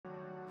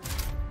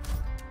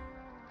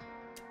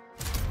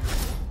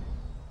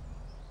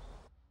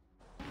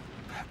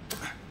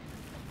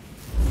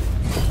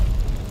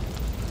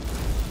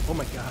Oh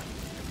my god.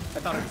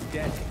 I thought I was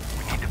dead.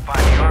 We need to find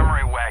the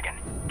armory wagon.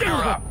 Gear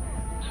up.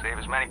 Save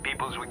as many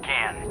people as we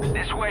can.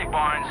 This way,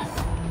 Barnes.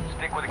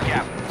 Stick with the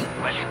captain.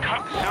 The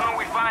sooner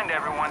we find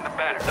everyone, the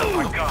better. Oh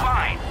my god.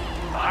 Fine.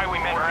 The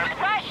highwaymen are...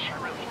 Rush!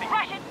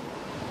 Rush it!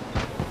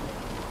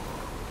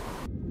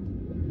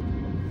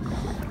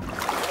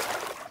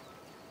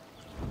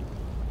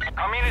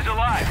 Carmina's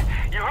alive.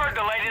 You heard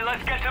the lady.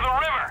 Let's get to the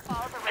river.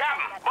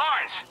 Captain,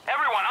 Barnes,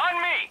 everyone, on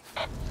me.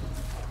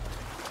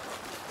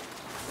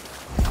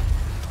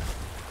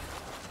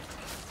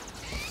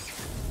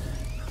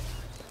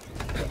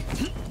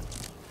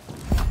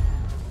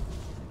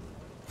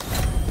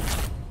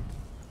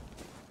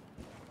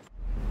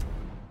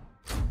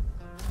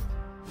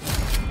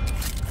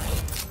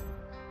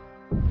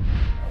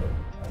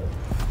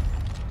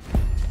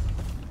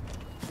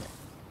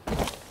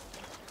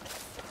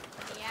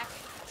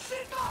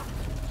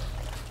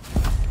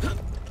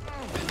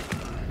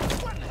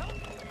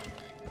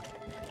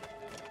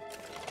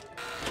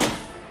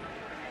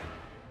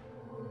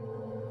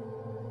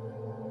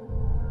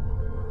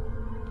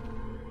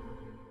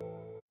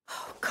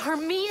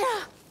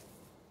 Carmina!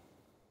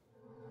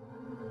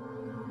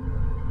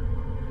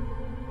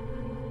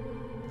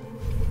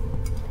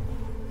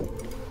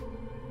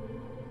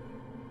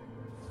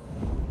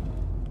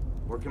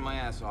 Working my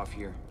ass off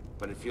here,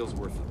 but it feels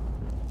worth it.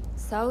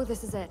 So,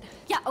 this is it.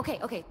 Yeah, okay.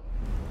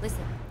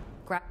 Listen,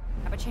 grab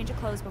a change of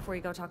clothes before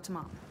you go talk to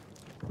Mom.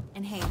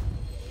 And hey,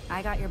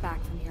 I got your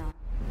back from here on.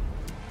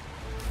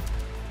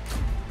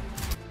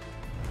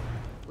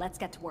 Let's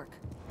get to work.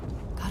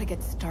 Gotta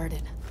get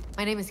started.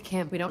 My name is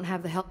Kim. We don't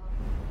have the help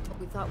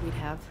we thought we'd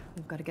have.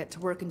 We've got to get to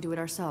work and do it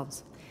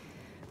ourselves.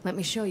 Let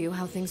me show you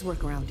how things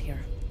work around here.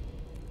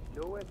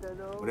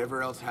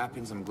 Whatever else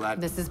happens, I'm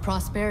glad. This is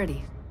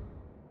Prosperity.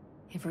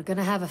 If we're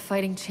gonna have a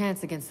fighting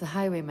chance against the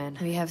highwaymen,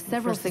 we have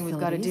several things we've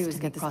got to do is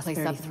get this place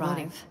up and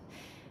running.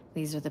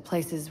 These are the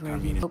places where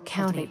we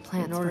county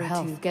plants in order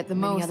to get the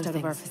most out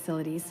of our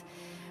facilities.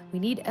 We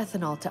need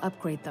ethanol to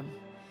upgrade them.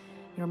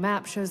 Your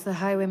map shows the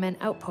highwaymen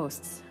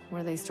outposts,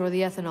 where they store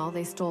the ethanol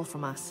they stole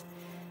from us.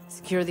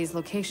 Secure these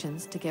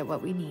locations to get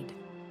what we need.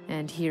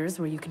 And here's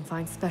where you can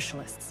find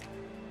specialists.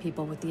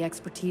 People with the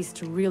expertise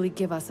to really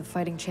give us a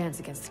fighting chance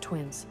against the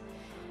twins.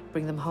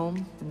 Bring them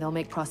home, and they'll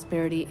make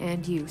Prosperity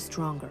and you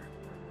stronger.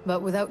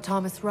 But without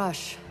Thomas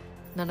Rush,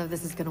 none of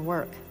this is gonna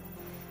work.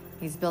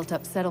 He's built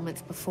up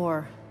settlements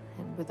before,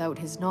 and without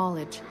his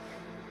knowledge,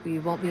 we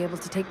won't be able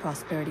to take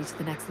Prosperity to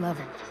the next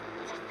level.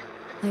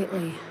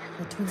 Lately,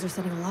 the twins are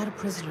sending a lot of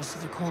prisoners to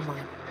the coal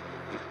mine.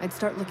 I'd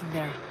start looking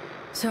there.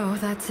 So,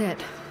 that's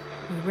it.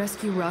 We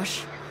rescue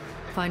Rush,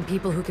 find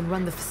people who can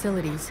run the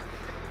facilities,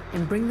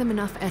 and bring them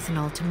enough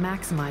ethanol to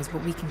maximize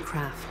what we can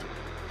craft.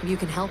 If you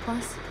can help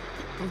us,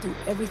 we'll do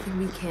everything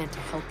we can to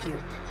help you.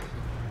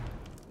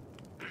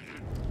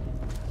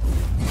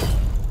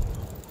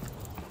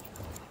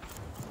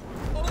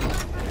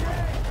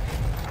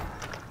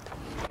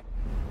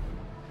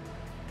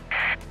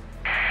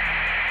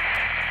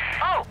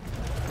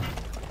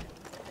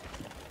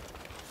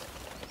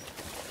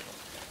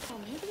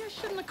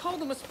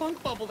 Called him a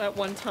spunk bubble that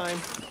one time.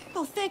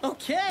 Oh,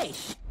 okay.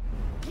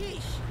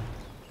 Yeesh.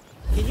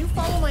 Can you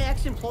follow my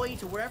ex-employee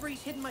to wherever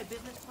he's hidden my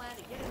business plan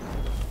to get it?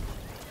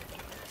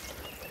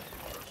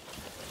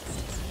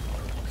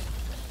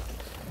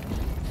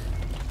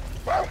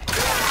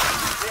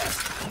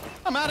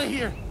 I'm out of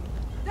here.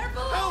 They're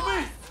below Help me!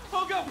 us!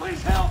 Oh God,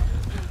 please help!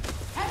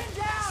 Heading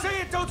down!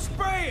 Say it, don't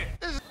spray it!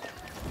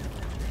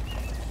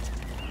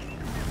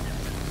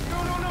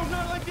 No,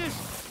 not like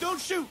this. Don't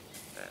shoot.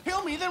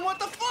 Kill me, then what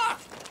the fuck?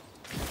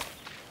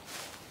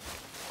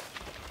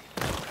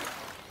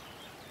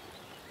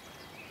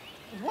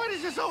 Why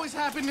does this always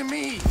happen to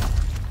me?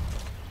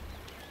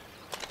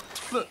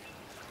 Look,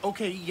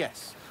 okay,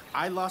 yes.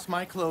 I lost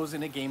my clothes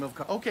in a game of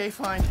okay,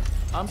 fine.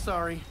 I'm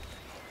sorry.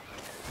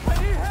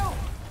 I need help!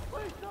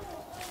 Please,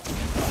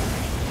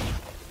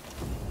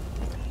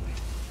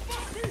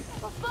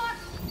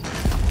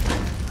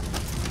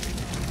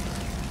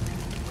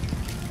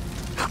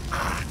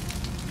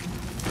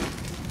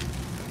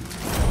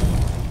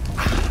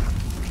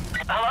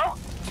 Hello?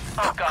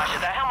 Oh gosh,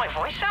 is that how my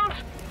voice sounds?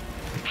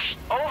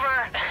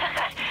 Over.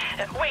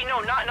 Wait, no,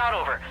 not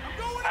over.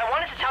 I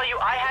wanted to tell you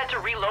I had to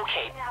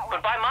relocate,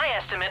 but by my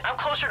estimate, I'm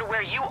closer to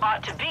where you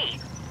ought to be.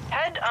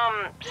 Head,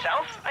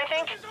 south, I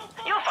think?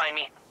 You'll find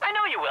me. I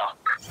know you will.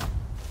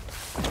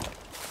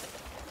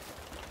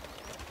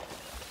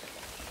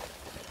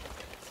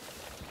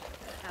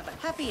 Have a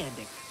happy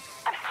ending.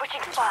 I'm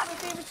switching My spots.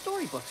 favorite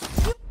storybooks.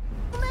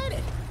 You made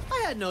it.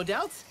 I had no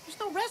doubts. There's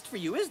no rest for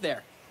you, is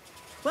there?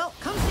 Well,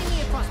 come see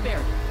me at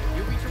Prosperity.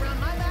 You reach around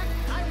my back,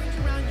 I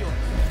reach around yours.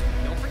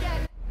 Don't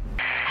forget.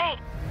 Hey,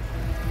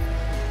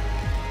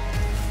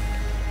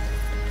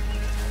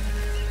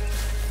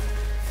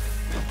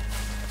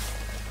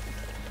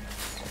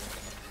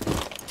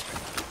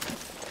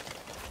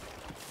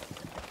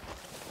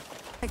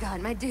 My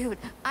God, my dude,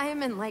 I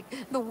am in like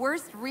the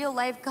worst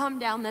real-life come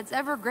down that's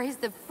ever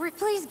graced the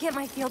Please get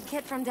my field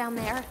kit from down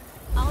there.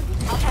 I'll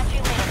catch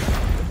you later.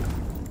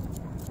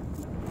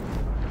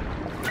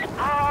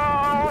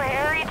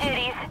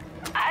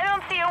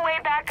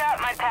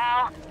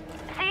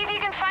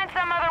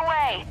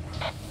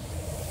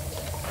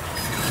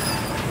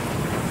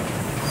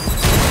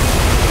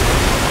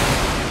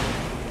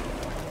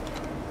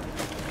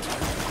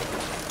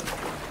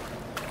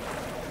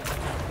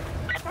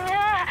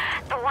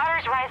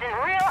 rising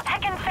real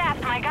heckin'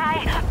 fast, my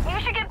guy.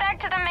 You should get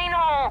back to the main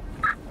hole.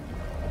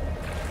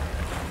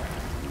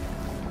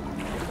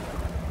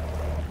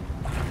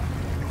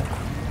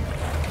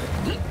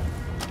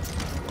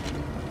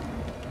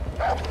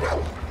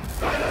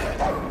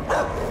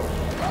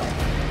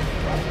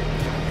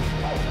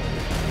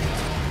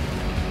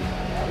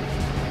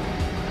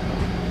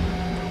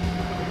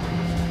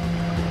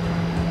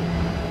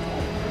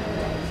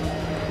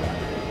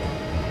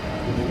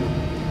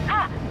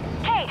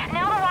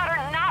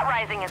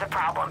 Is a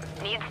problem.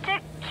 Needs to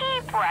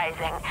keep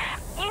rising.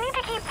 You need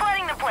to keep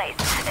flooding the place.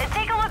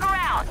 Take a look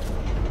around.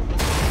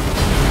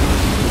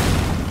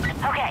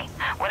 Okay,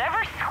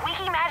 whatever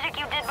squeaky magic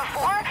you did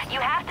before, you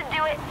have to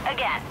do it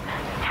again.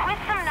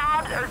 Twist some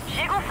knobs or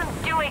jiggle some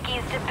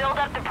doohickeys to build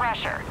up the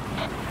pressure.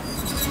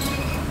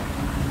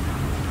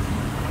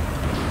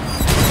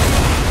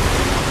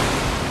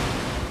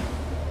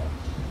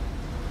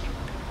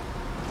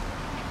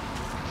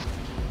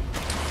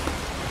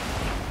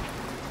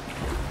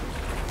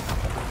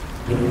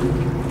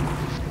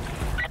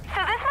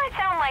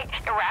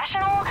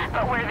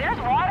 But where there's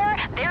water,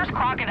 there's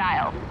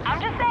crocodiles. I'm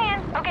just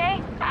saying,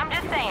 okay? I'm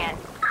just saying.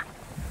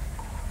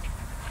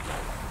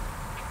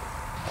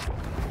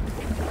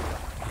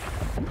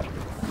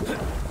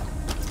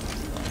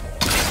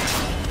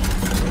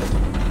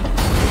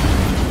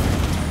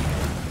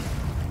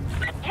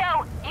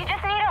 Yo, you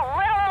just need a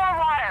little more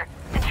water.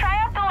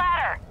 Try up the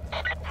ladder.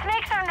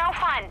 Snakes are no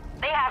fun.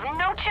 They have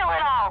no chill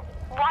at all.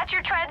 Watch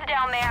your treads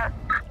down there.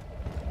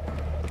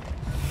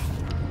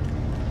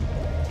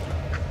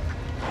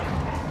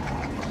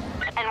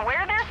 And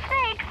where there's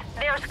snakes,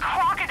 there's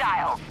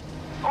crocodiles.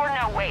 Or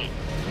no, wait.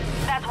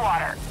 That's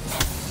water.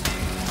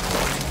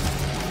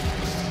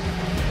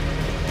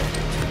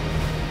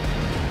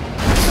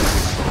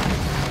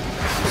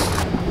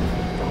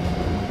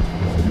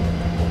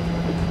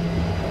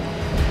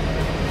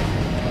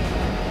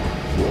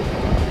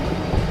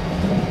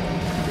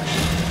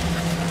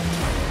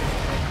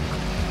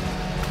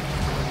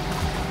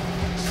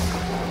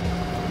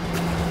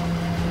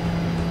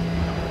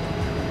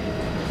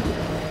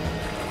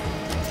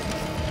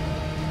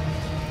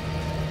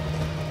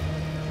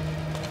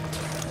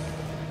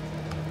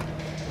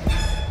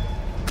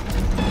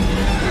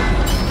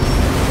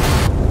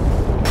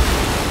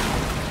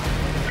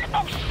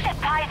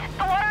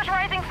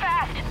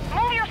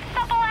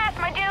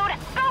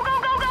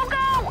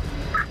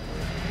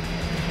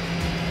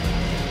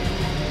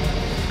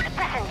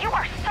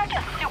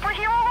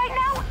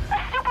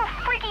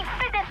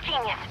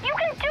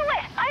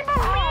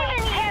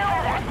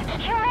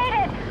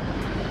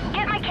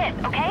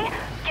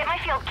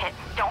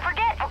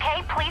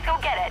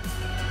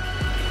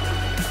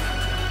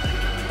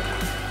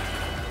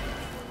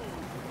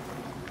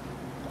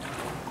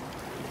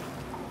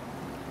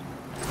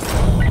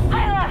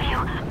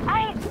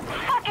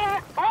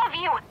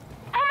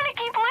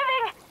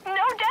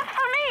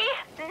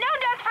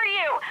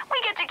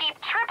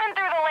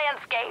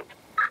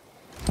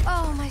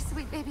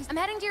 I'm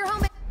heading to your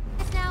home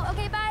base now.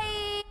 Okay,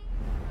 bye.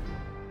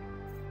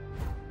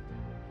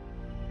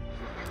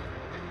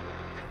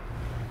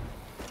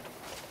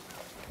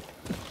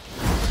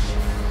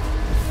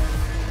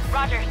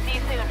 Roger, see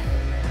you soon.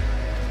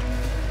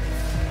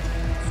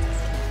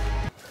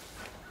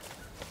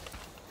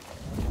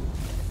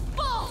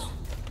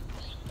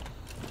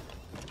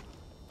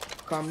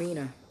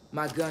 Carmina,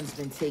 my gun's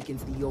been taken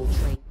to the old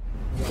train.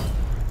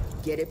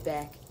 Get it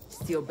back,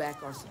 steal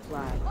back our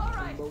supply. All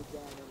right.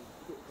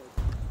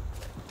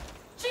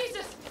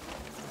 Jesus!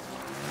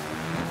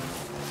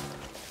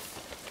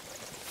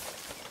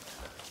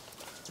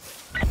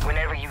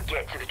 Whenever you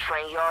get to the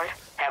train yard,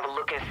 have a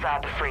look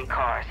inside the freight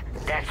cars.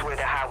 That's where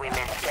the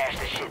highwaymen stash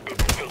the shit they've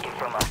been taking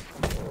from us.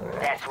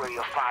 That's where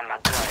you'll find my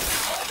gun.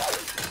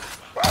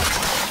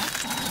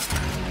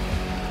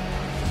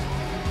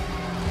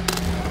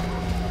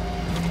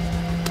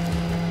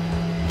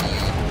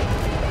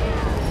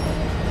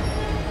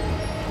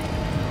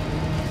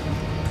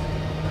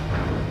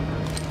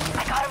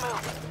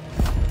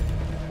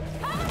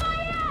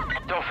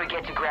 Don't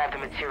forget to grab the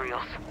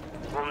materials.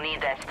 We'll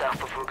need that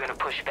stuff if we're gonna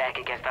push back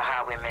against the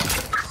highwaymen.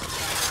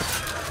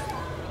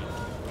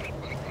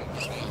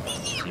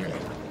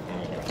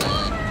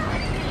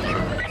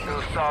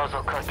 Those saws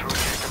will cut through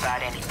just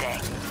about anything.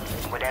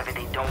 Whatever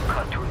they don't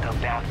cut through, they'll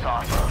bounce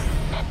off of.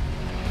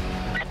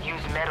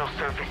 Use metal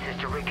surfaces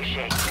to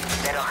ricochet.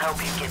 That'll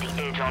help you get the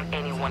edge on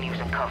anyone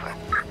using cover.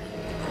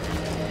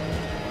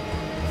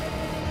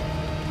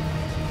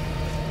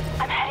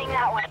 I'm heading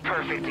that way.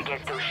 Perfect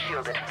against those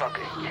shielded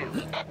fuckers,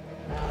 too.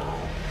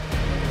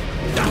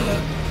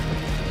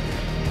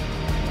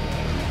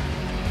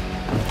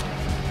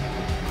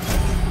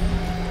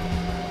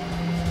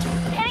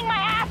 Getting my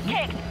ass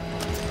kicked!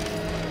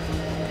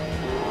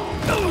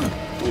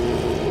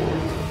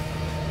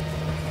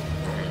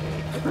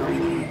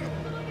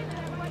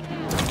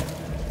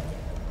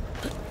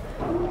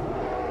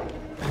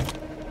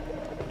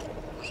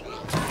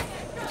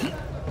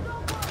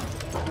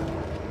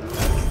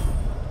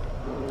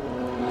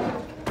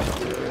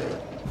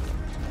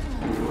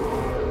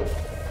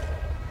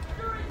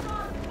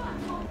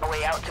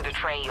 to the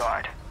train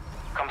yard.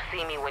 Come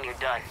see me when you're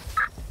done.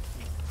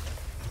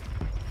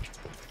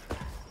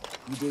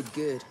 You did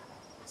good.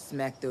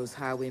 Smack those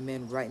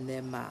highwaymen right in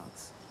their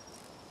mouths.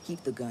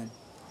 Keep the gun.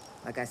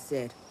 Like I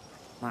said,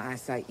 my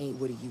eyesight ain't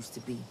what it used to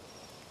be.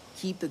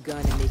 Keep the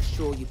gun and make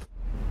sure you put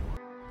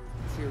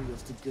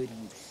materials to good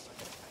use.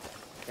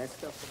 That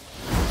stuff...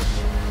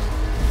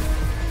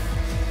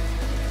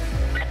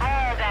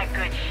 All that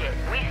good shit.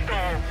 We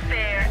stole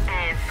fair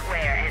and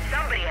square, and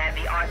somebody had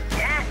the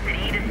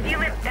audacity to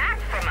steal it back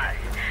from us.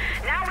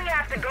 Now we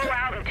have to go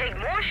out and take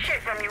more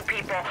shit from you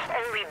people,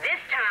 only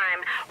this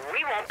time, we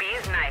won't be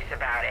as nice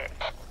about it.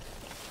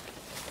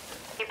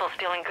 People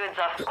stealing goods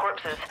off of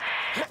corpses.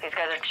 These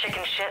guys are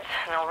chicken shits,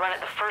 and they'll run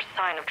at the first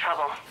sign of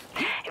trouble.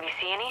 If you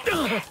see any,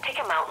 take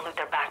them out and loot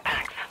their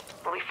backpacks.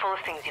 They'll be full of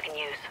things you can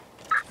use.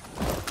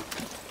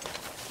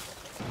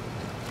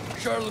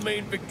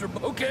 Charlemagne Victor...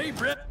 Okay,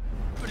 Brett.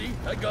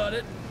 I got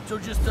it. So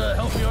just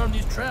help me arm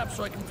these traps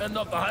so I can fend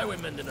off the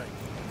highwaymen tonight.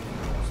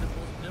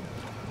 Simple as simple.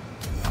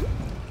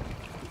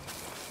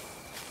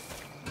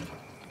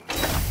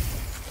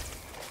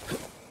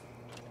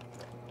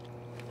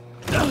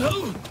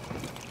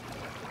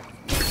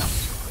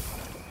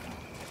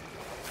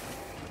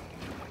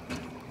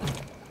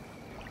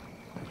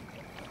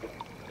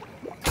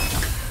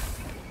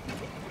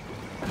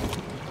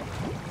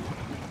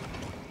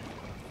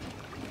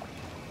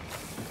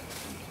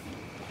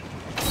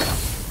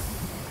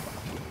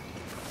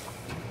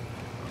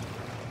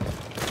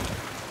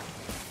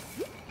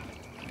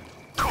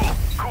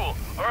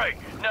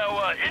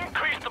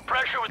 Increase the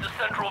pressure with the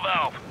central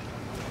valve.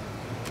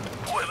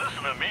 Boy,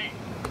 listen to me.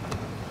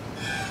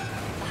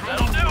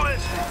 That'll do it.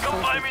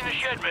 Come find me in the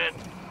shed, man.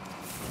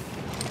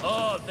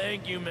 Oh,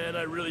 thank you, man.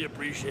 I really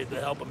appreciate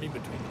the help of me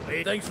between.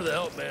 Hey, thanks for the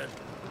help, man.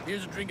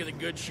 Here's a drink of the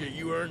good shit.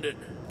 You earned it.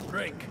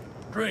 Drink,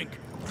 drink,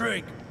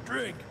 drink,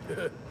 drink.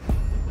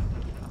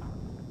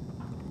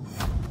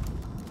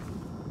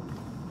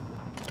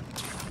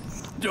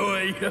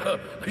 Doy,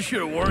 I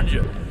should have warned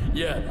you.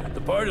 Yeah,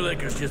 the party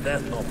liquor's just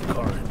ethanol for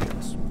car engines.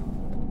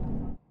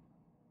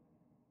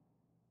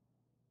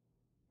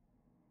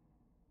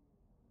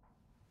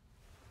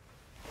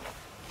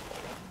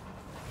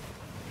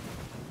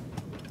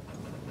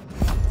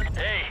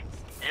 Hey,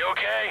 you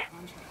okay?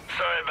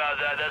 Sorry about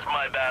that, that's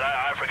my bad.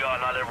 I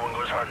forgot not everyone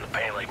goes hard in the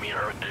paint like me and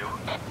Herc do.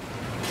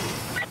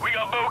 We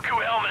got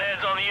Boku helmet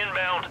heads on the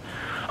inbound.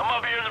 I'm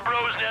up here in the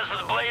Bros Nest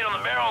with a blade on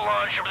the barrel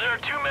launcher, but there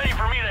are too many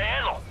for me to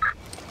handle.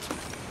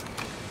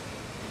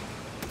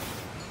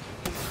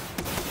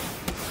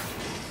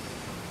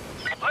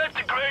 Let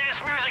the greatest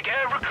music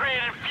ever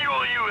created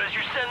fuel you as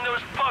you send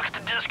those fucks to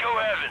disco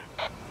heaven.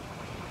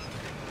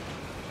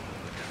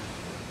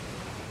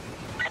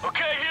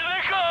 Okay, here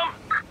they come.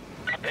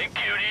 Hey,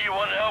 cutie, you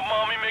want to help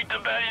mommy make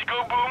the baddies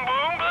go boom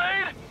boom,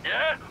 Blade?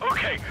 Yeah?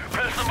 Okay,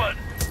 press the button.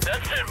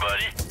 That's it,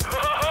 buddy.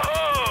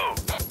 Ho-ho-ho!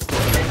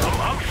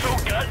 I'm so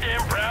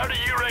goddamn proud of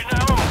you right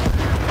now.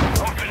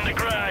 I'm finna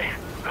cry.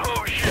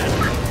 Oh, shit.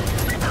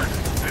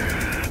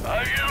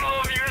 I just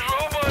love you so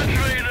much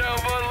right now,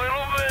 my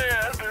little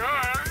man.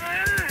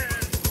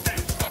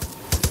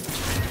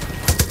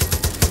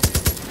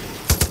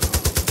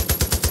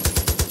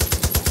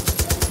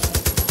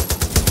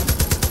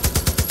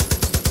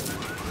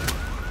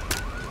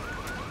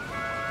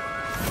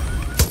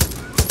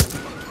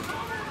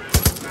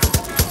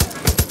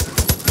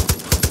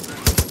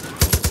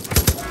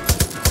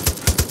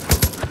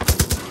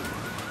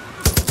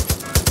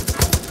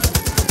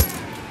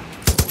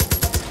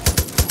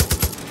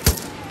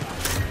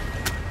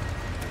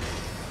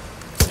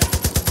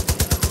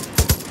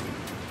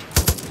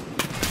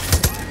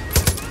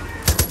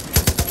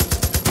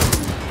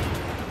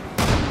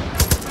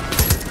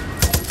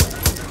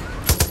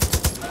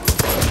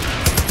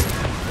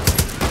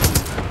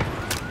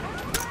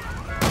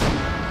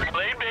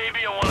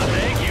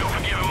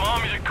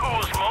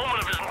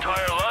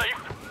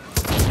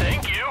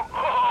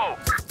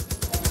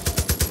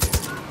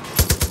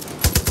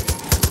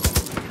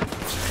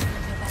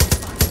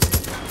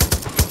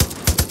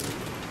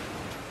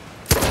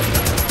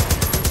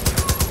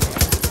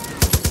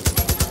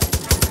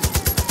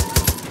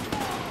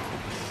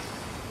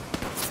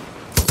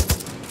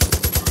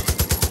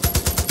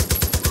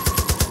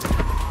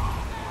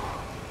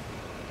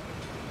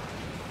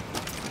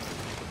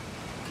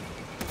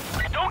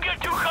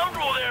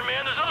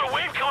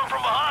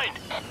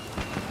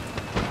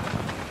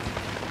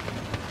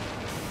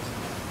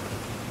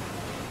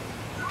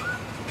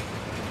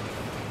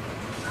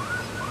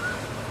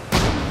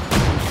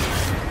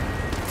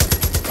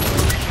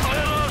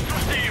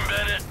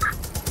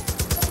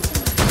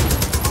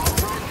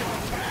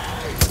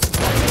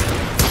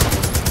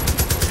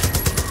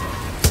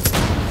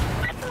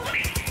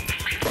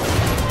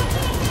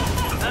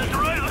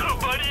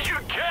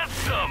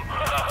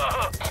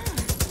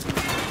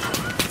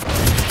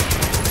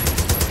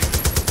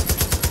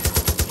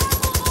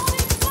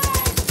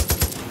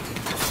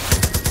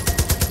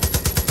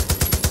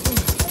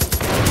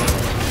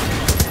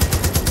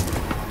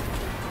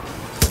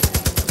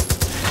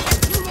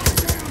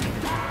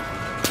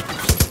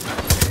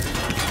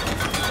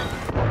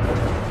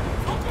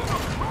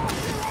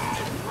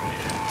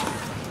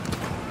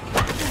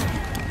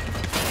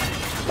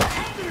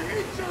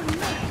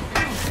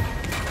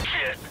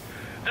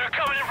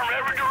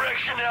 New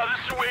direction now. This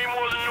is way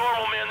more than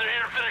normal, man. They're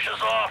here to finish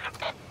us off.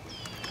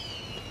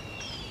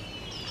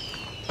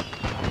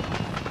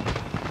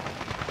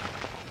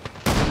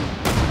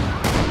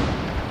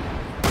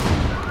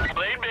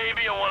 Blade,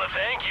 baby, I want to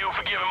thank you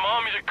for giving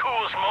Mommy the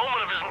coolest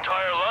moment of his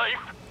entire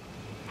life.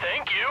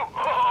 Thank you.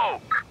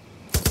 Oh!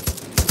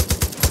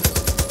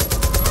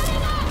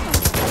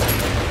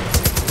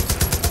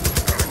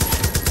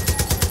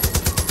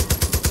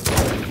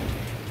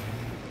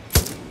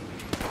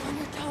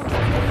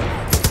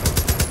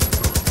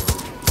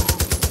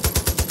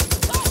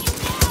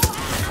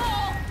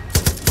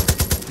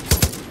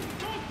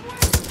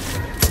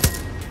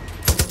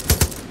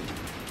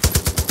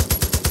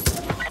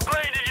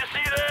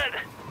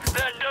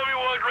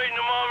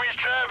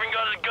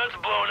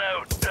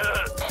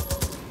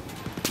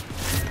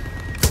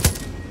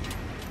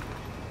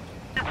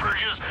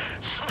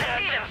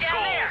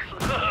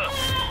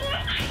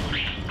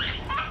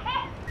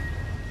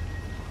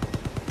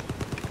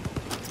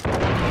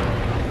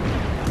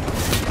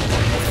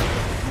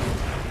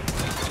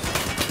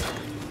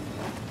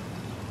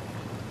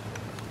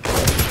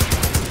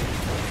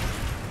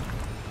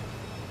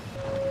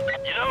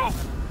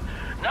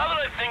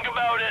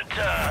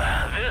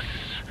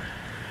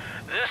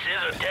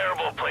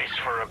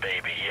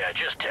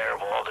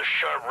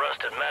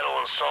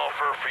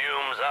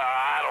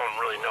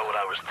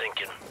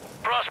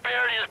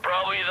 Prosperity is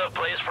probably the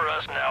place for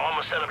us now. I'm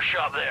gonna set up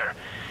shop there.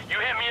 You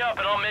hit me up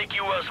and I'll make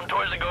you some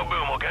toys that go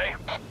boom, okay?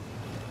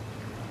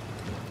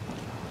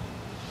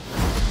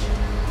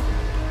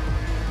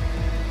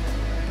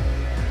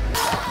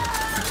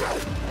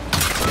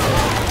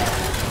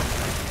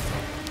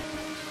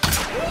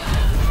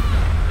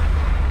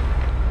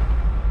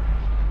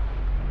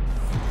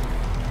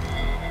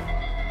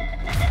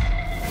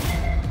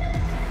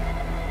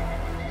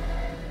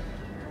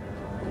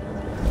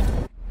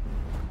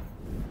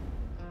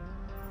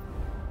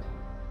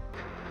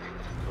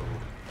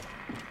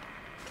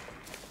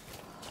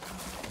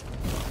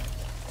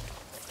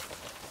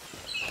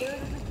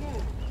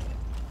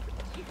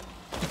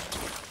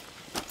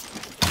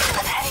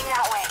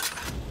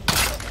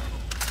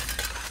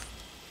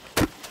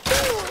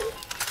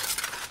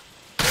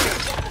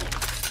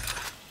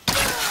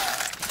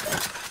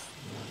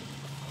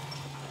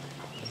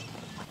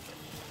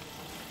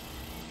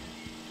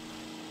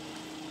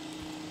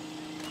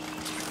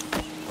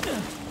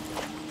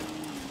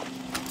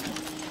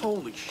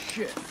 Holy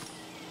shit.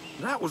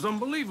 That was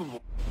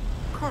unbelievable.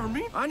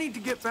 Carmine, I need to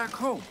get back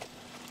home.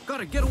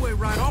 Got a getaway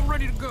ride all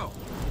ready to go.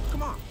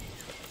 Come on.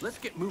 Let's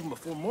get moving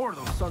before more of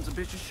those sons of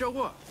bitches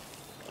show up.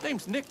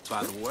 Name's Nick,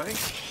 by the way.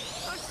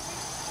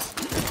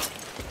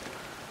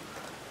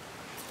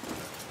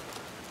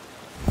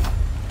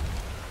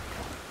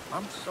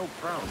 I'm so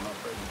proud of my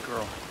baby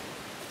girl.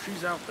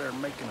 She's out there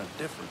making a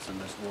difference in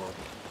this world.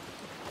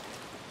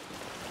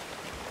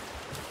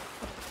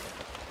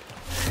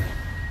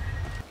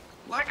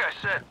 Like I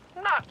said,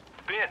 not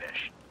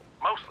finished.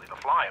 Mostly the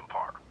flying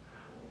part.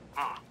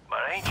 But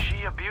ain't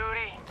she a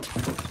beauty?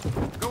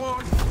 Go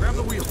on, grab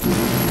the wheel.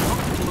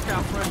 Oh, look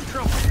out for any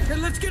trouble. Hey,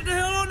 let's get the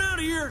hell on out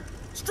of here!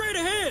 Straight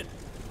ahead!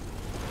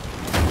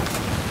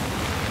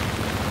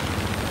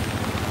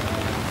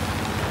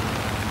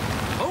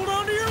 Hold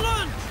on to your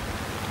lunch!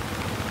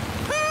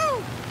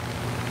 Woo!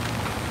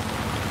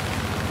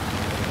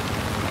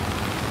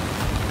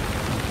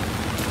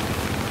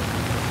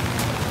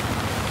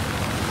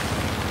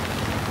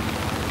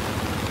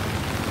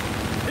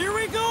 Here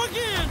we go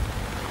again!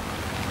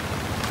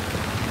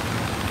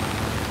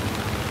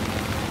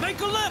 Make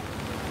a left!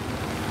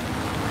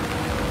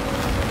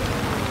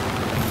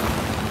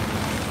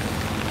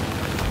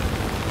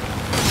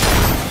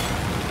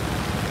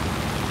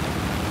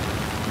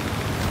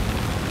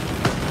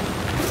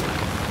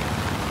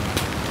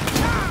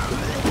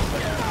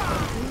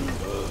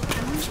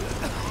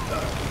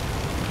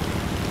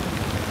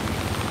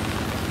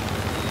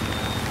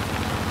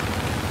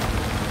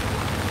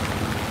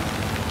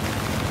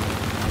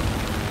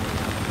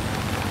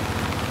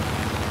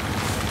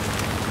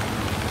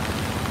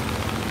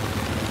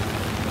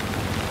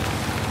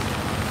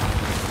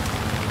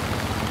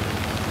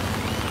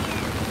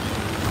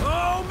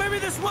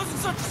 Wasn't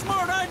such a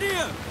smart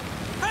idea!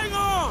 Hang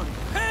on!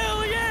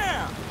 Hell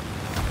yeah!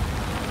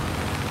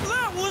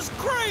 That was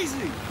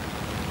crazy!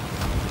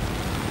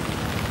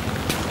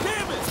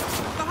 Damn it!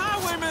 The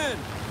highwaymen!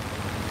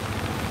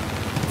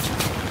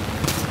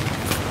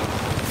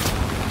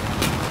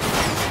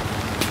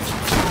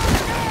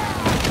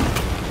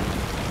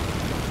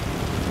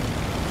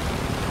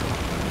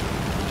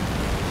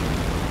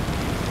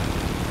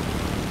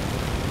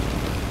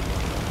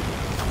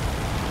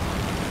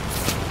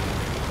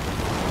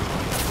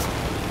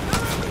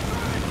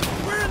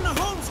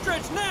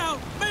 Now,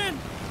 man,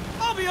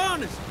 I'll be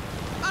honest,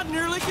 I'd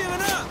nearly given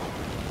up.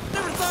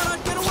 Never thought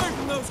I'd get away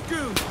from those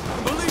goons.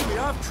 Believe me,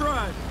 I've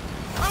tried.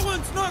 I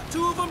once knocked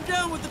two of them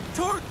down with a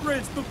torque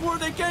wrench before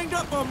they ganged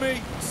up on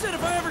me. Said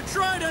if I ever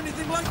tried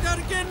anything like that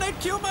again, they'd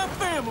kill my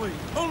family.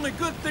 Only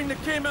good thing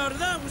that came out of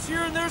that was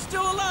hearing they're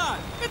still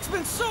alive. It's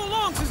been so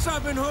long since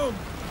I've been home.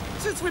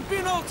 Since we've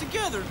been all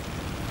together,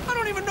 I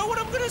don't even know what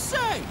I'm gonna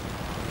say.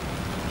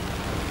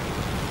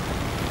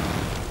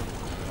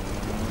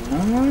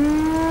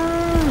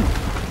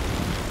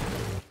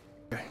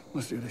 Okay,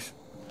 let's do this.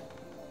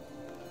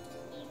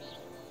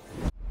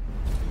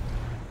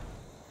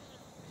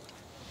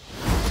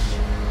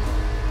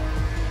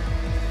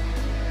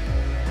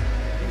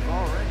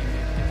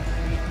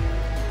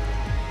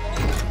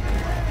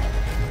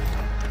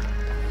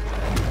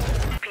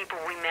 People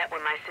we met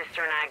when my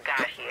sister and I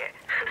got here.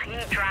 He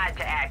tried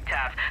to act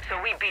tough, so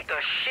we beat the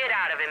shit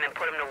out of him and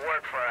put him to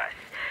work for us.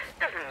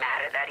 Doesn't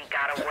matter that he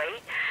got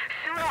away.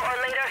 Sooner or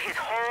later, his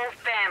whole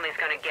family's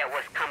gonna get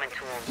what's coming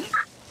to him.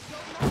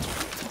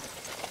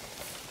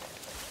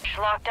 He's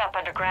locked up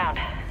underground.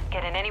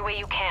 Get in any way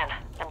you can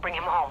and bring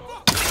him home.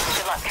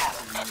 Good luck, Cap.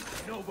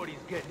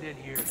 Nobody's getting in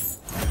here.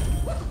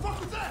 What the fuck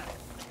was that?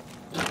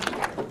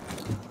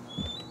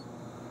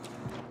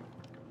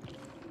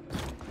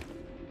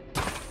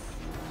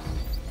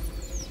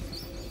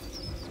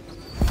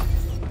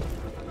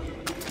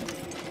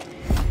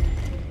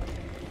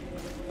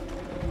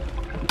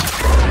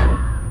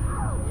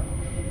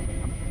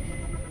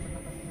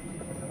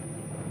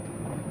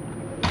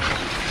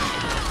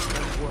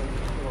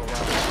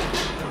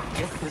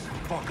 Get this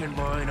fucking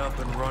mine up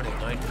and running.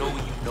 I know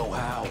you know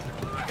how.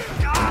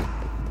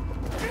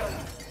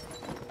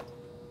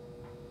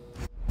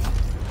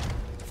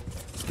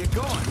 Get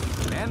going.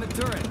 Man the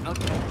turret.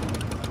 Okay.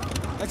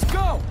 Let's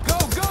go! Go,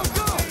 go,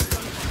 go!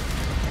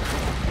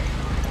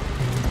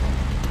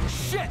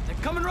 Shit!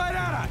 They're coming right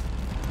at us!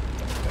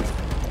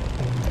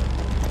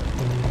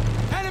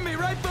 Enemy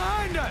right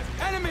behind us!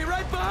 Enemy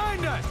right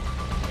behind us!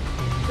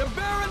 They're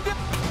bearing down!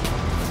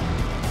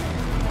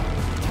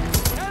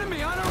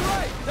 Enemy on our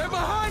right! They're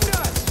behind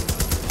us!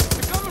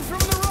 They're coming from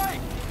the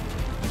right!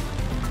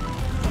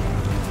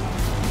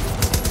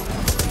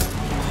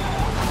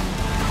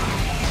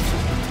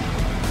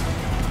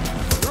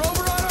 They're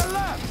over on our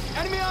left!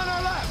 Enemy on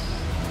our left!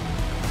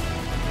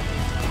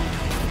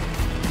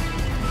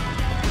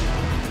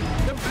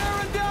 They're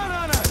bearing down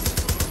on us!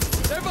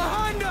 They're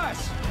behind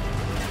us!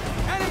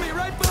 Enemy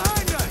right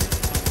behind us!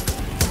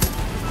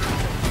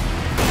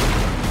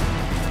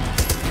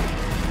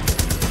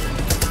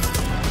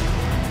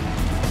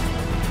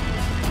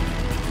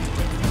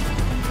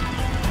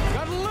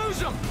 Gotta lose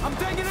them! I'm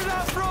taking it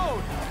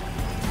off-road!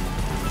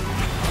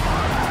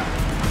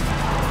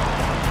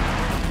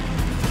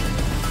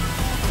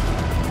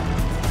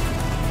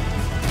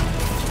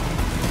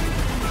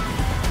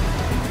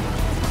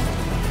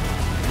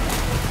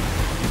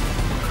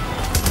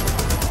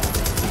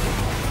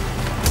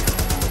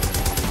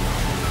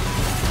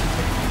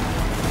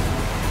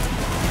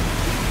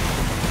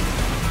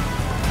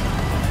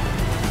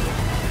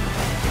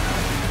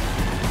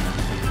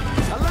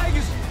 Our leg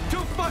is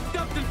too fucked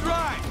up to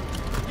drive.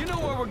 You know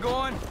where we're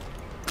going.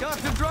 You'll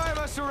have to drive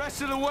us the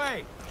rest of the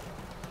way.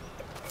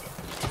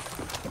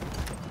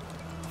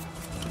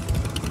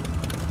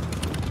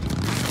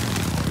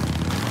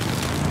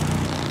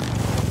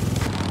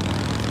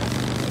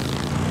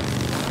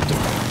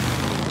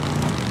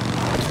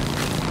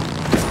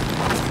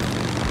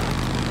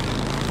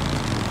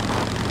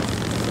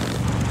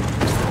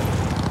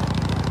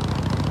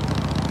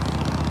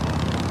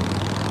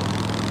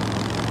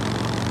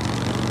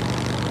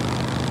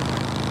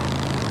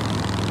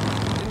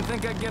 Didn't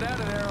think I'd get out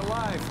of there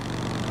alive.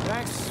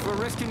 Thanks for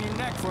risking your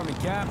neck for me,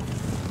 Cap.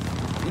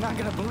 You're not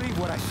gonna believe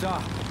what I saw.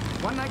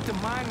 One night the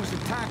mine was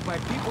attacked by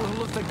people who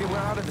looked like they were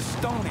out of the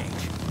Stone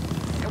Age.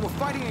 They were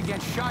fighting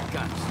against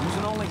shotguns,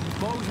 using only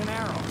bows and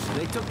arrows.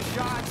 They took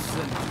shots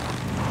and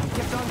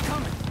kept on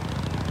coming.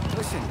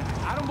 Listen,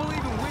 I don't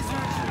believe in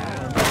wizards.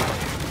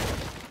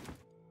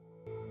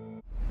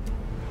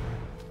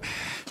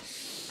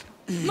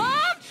 Mom!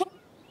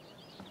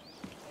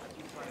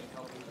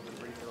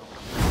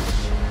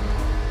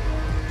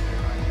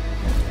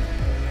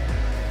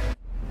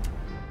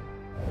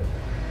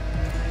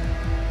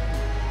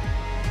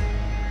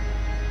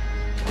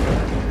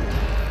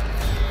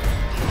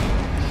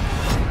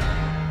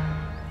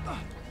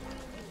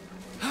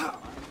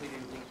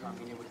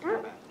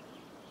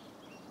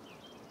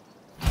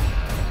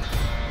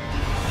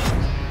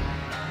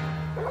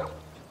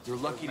 You're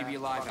lucky to be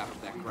alive after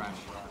that crash.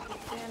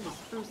 Sand to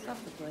spruce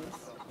up the place.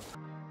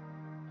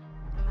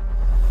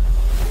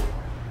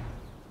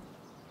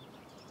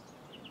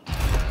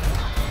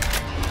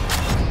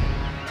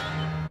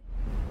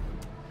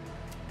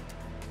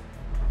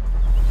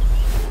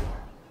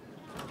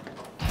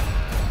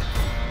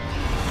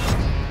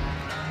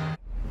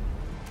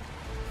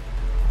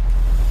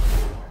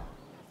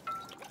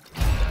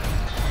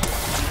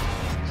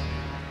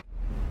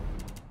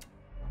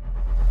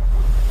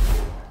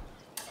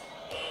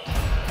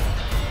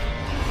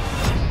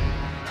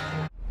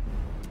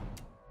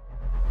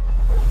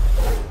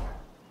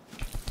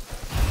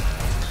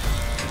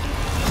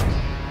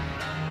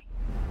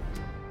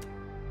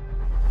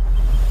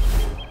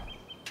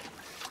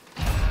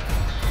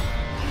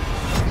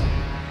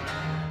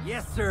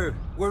 Yes, sir.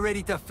 We're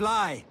ready to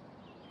fly.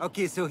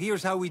 Okay, so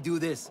here's how we do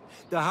this.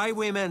 The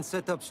highwaymen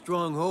set up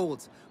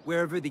strongholds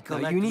wherever they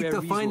collect you need rare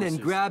to find and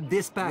resources. grab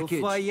this package.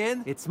 We'll fly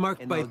in, it's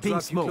marked and by I'll pink drop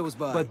you smoke. close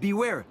by. But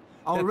beware.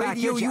 I'll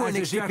radio you an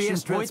extraction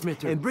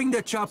point and bring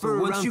the chopper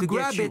around once you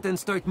grab it and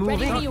start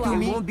moving. It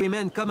won't be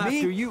men come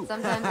after you.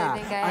 Sometimes I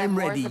think I had I'm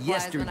more ready supplies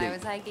yesterday. when I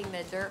was hiking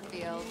the dirt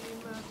field.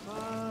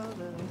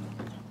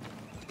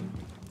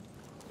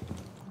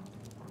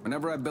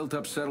 Whenever I built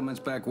up settlements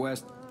back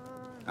west,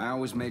 I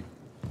always make...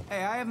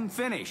 Hey, I haven't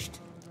finished.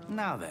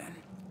 Now then.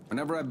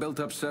 Whenever I built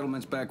up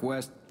settlements back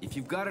west, if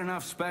you've got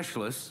enough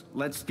specialists,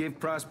 let's give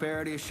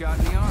Prosperity a shot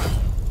in the arm.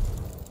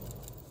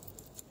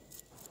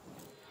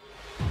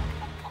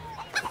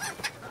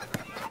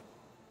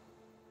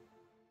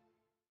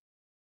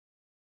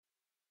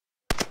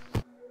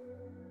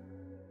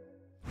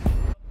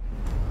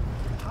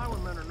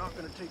 Highwaymen are not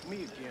gonna take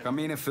me again.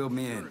 Kamina filled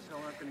me in.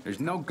 There's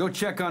no... Go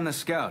check on the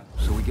scout,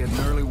 so we get an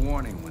early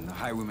warning when the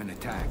highwaymen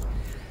attack.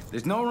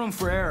 There's no room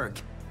for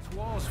Eric. If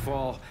walls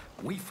fall,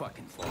 we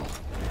fucking fall.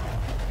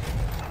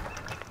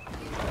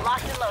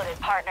 Locked and loaded,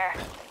 partner.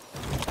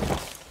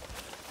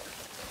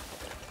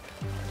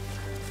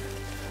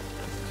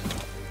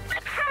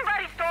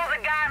 Somebody stole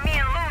the guy me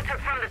and Lou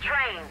took from the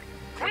train.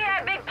 We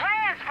had big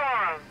plans for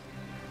him.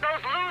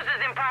 Those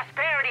losers in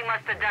Prosperity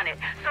must have done it.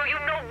 So you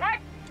know what?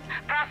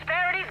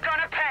 Prosperity's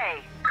gonna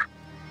pay.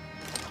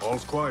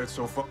 All's quiet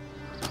so far.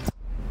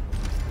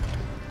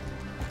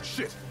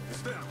 Shit,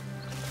 it's down.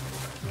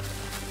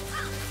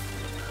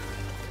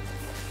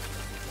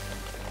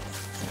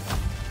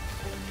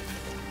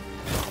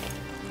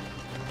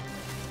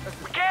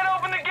 We can't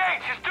open the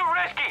gates. It's too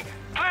risky.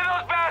 Clear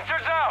those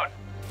bastards out.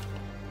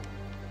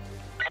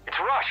 It's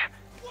Rush.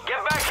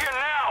 Get back here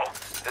now.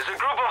 There's a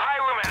group of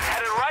highwaymen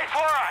headed right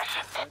for us.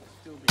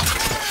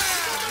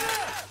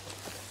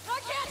 I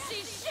can't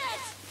see shit!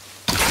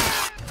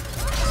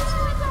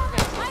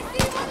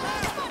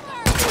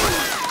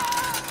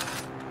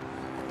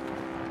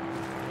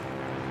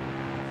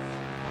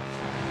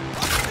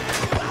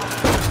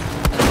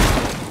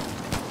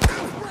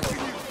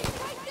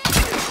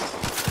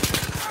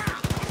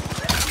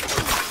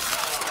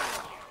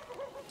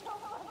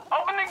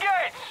 Open the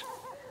gates.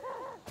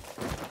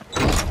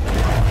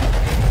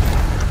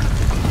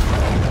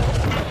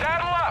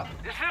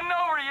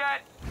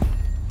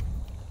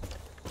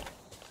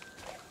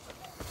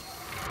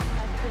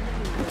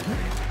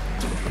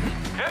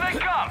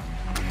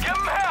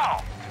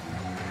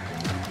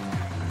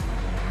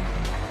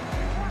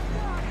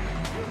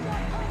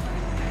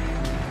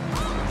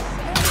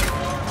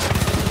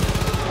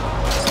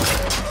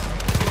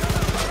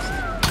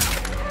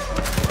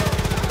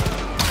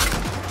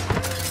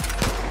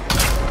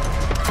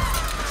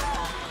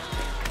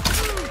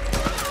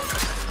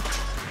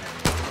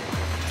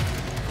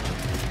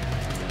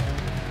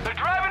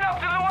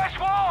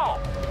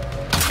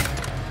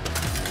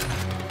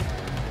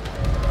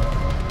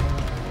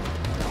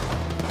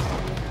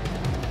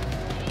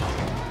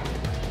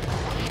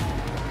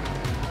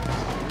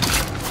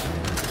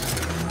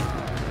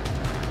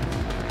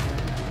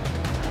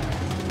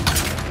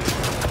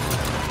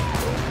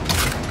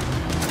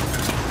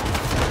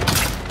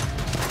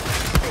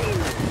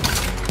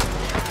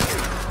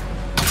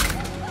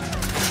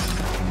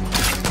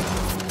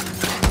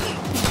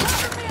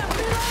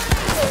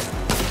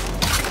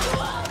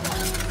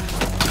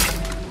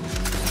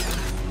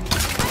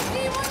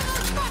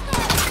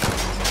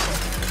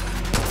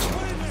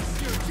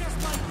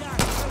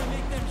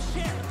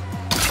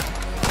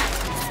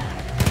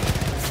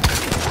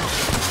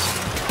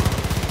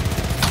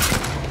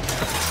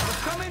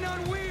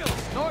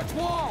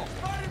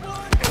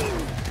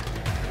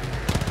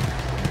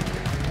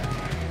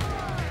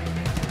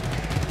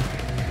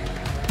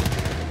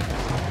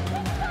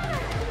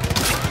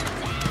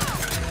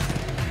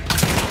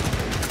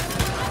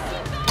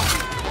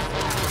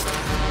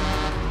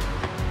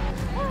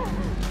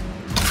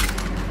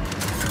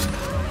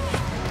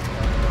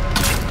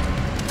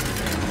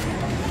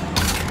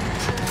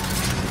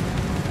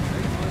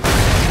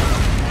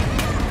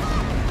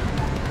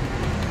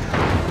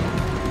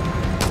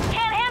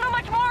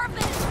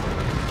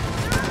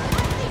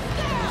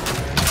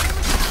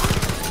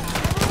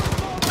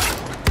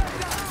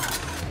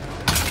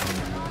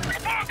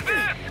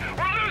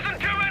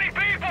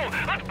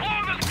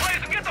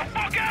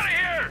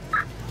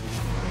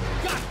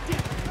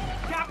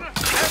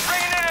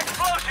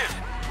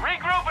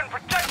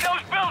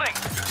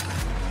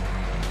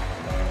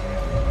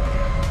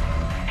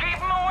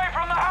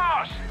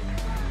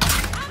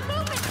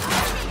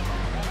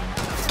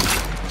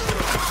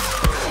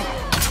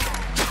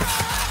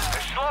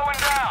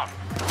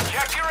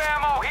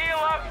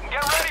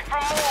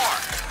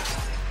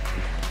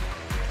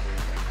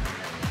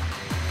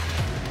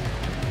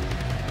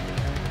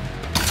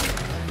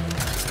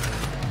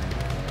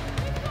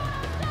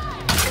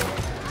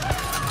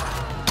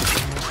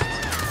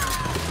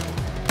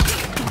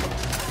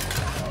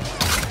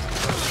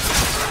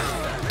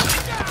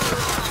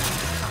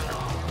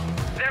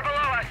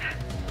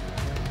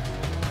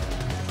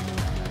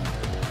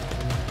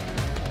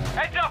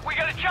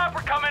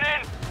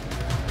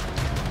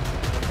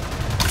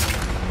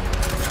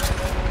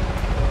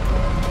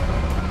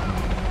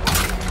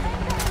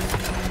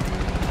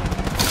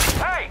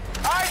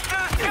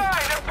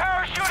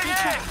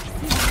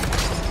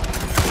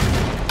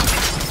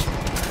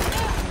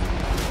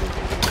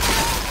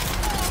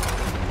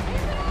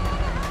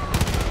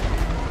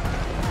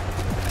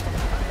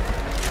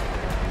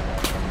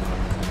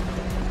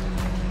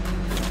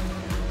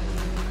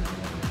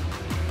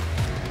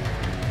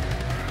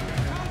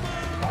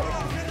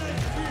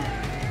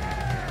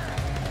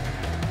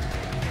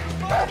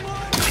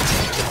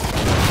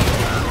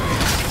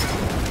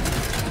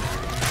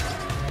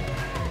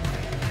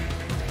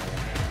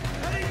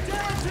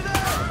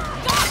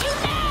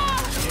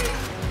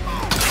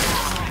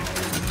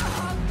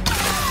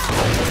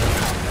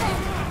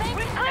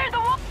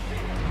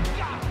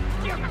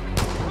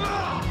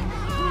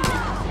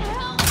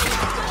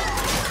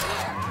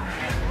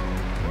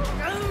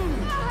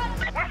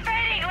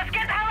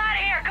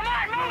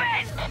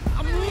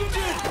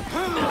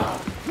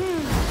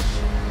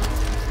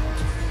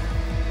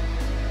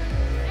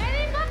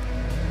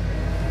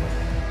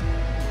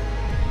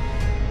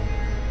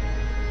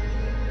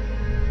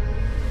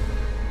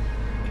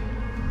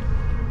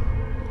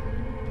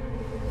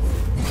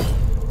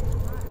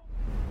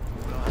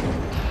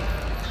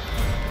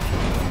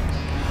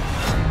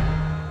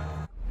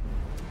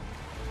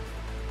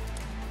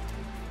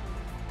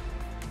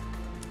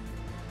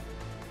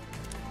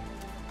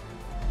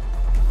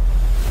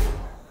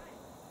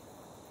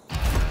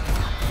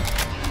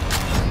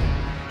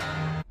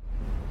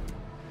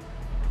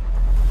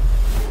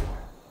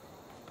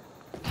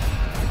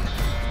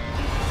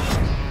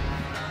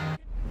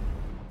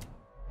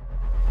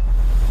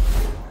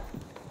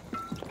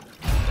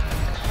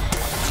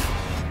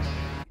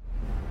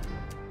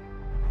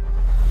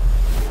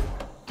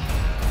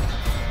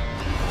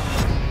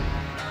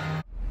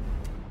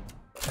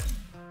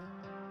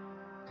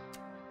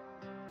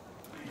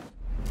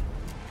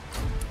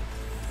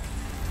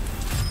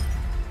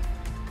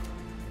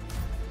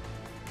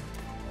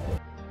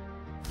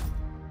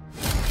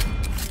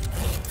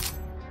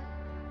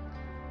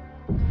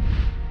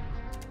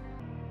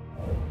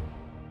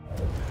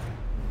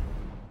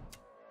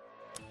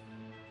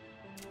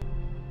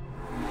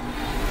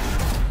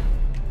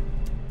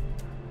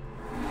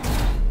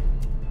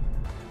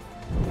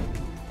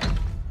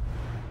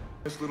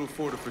 This little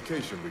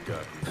fortification we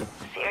got here.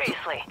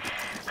 Seriously,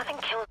 nothing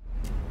kills.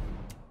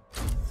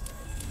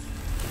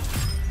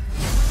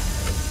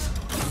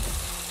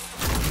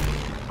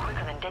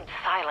 Quicker than dead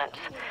silence.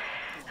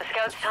 The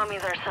scouts tell me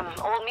there's some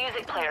old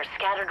music players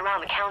scattered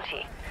around the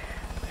county.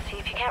 See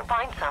if you can't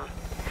find some.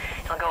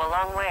 It'll go a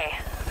long way.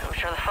 I'm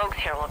sure the folks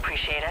here will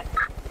appreciate it.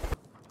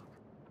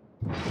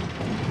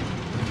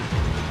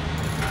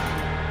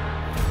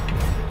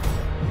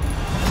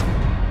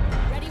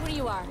 Ready when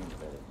you are.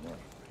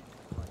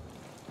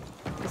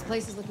 This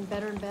place is looking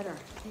better and better.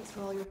 Thanks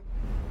for all your...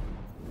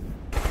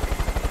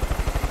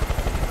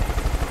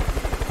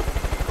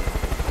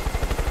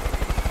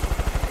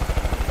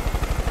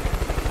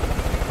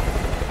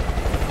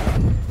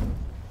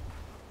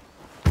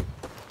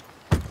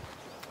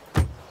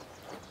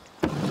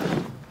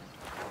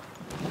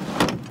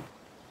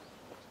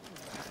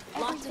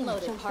 Locked and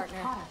loaded,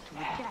 partner.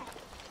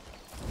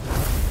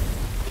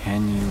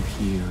 Can you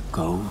hear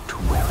go to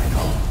where it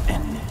all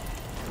ended?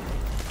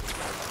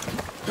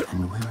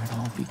 And where it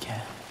all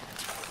began?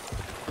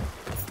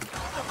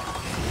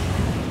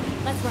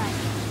 Let's ride.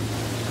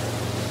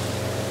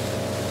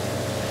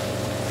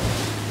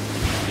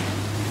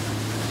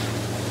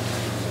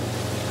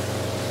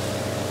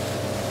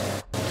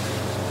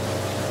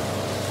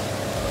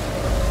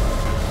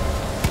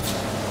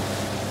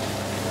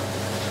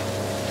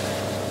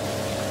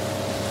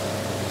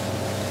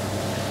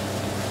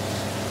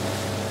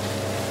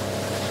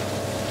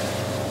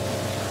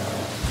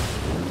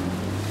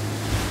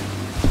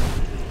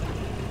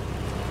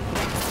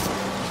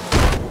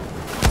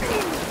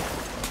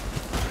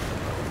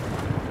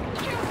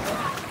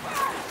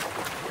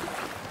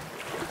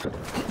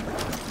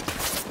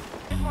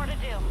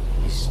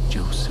 Is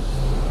Joseph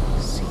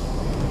seen?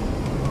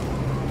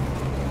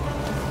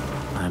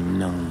 I'm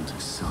known to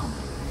some.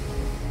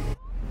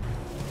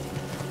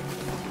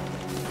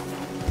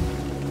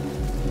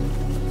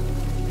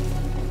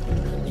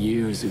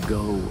 Years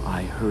ago,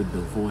 I heard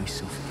the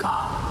voice of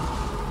God.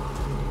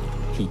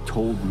 He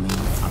told me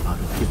about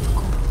a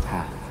difficult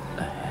path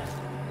ahead.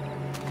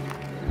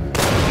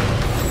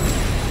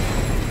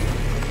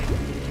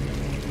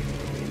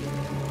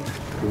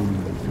 The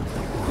wounds of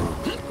the world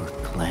were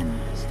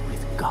cleansed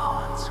with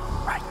God's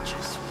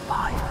righteous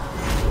fire.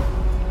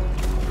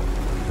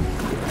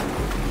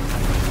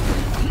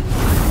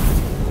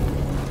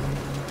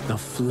 The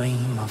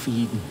flame of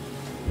Eden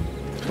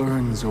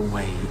burns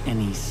away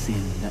any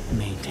sin that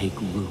may take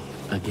root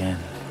again.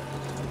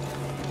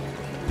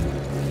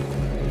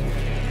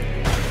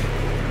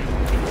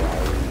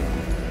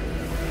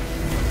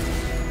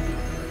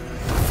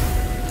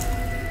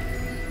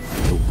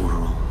 The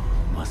world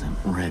wasn't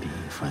ready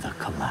for the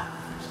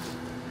collapse,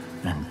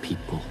 and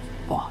people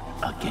fought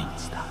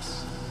against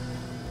us.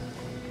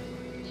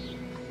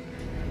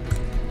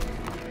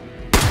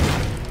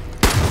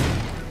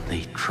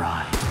 They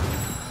tried to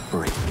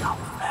break our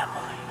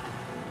family.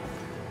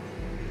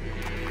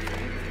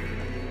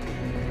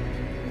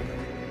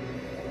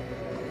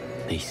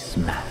 They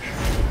smashed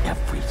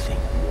everything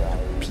to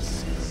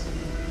pieces.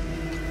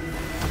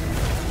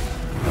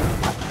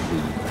 But we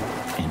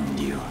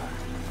endured.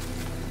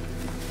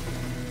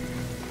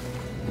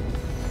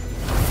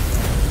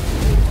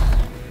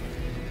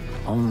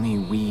 Only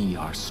we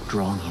are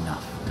strong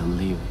enough to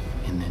live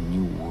in the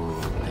new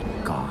world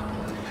that God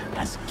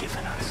has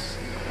given us.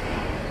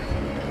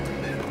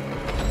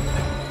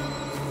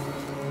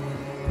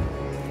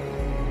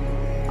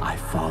 I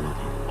followed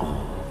it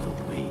all the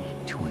way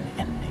to an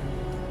ending.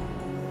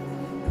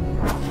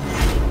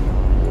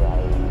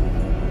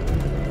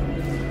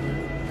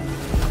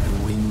 The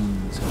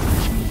winds of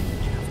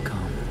change have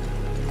come.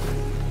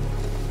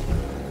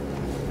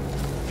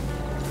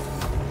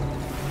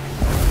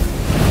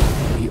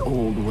 The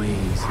old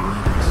ways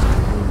led us to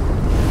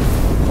ruin.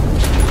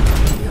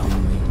 The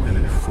only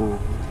way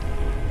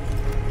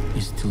forward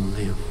is to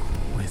live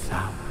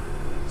without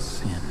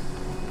sin.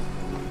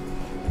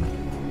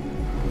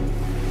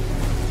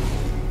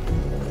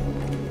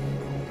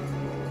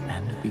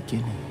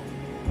 Beginning.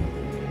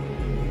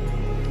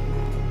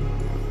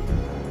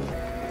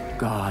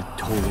 God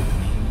told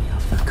me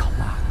of the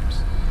collapse.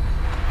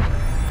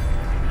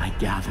 I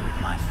gathered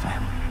my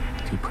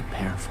family to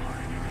prepare for it.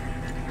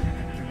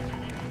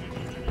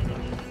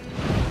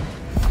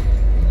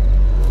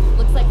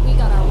 Looks like we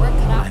got our work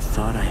cut out. I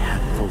thought I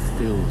had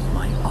fulfilled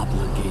my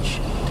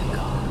obligation to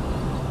God.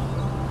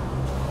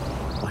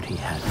 But he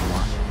had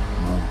one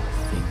more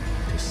thing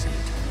to say to me.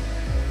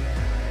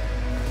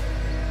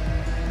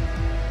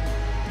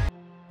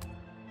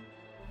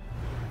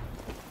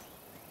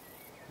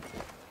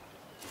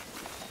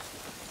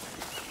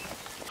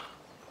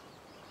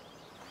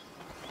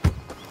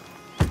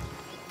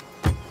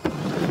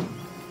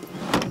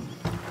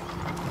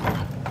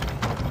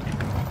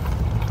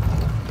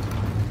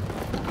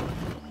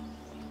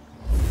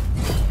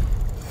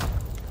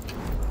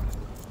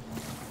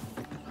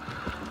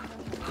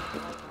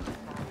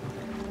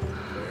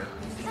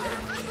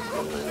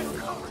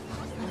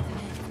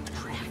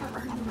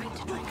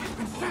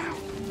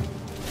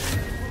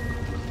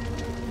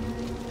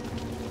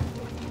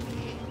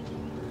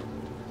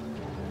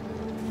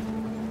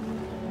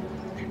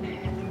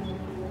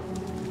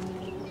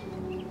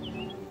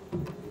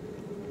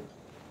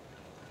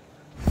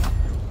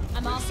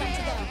 I'm all set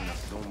to go.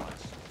 So much.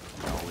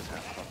 I always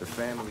have. The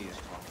family is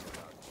talking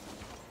about it.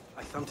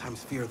 I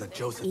sometimes fear that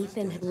Joseph...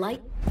 Ethan had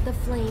lighted the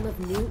flame of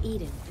New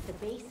Eden at the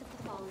base of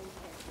the fallen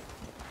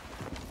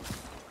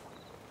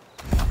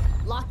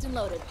character. Locked and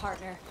loaded,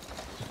 partner.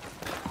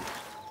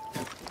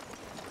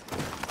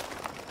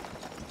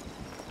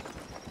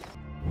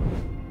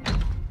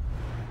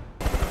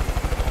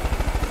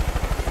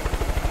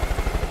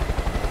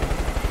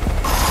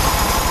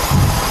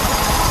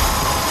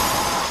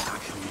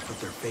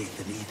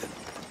 Faith in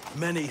Ethan.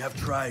 Many have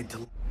tried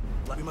to...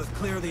 We must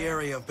clear the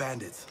area of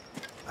bandits.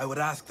 I would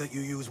ask that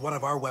you use one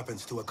of our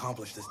weapons to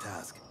accomplish this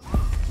task.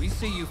 We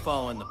see you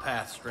following the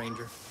path,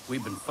 stranger.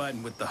 We've been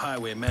fighting with the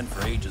highwaymen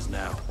for ages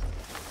now.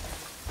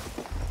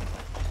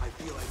 I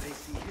feel I may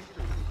see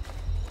history.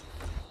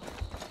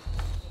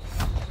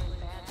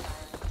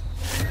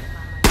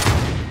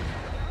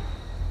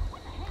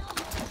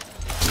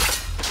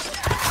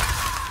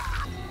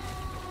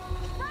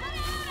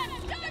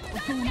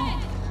 What's going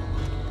on?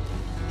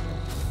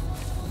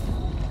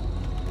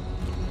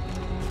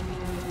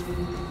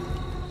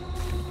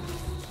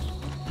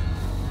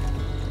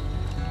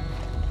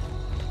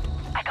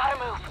 I gotta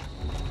move.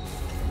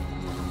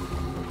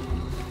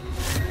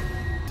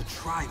 To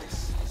try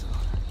this is an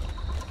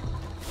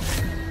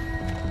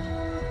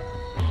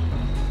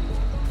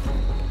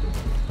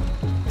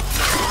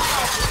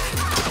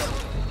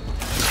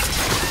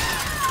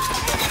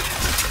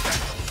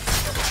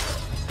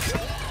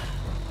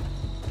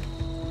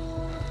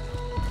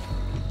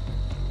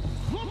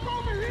Look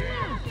over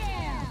here!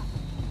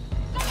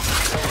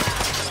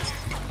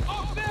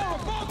 Up there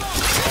above us!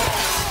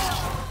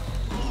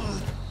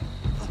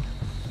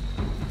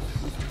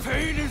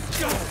 Pain is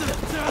just a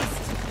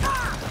test!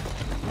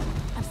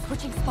 I'm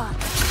switching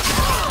spots.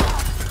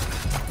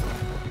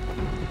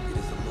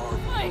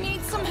 I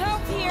need some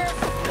help here.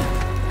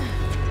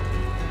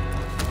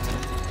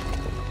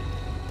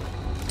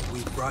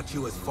 We've brought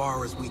you as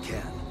far as we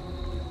can.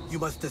 You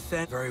must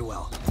descend very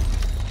well.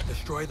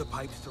 Destroy the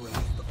pipes to release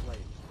the flame.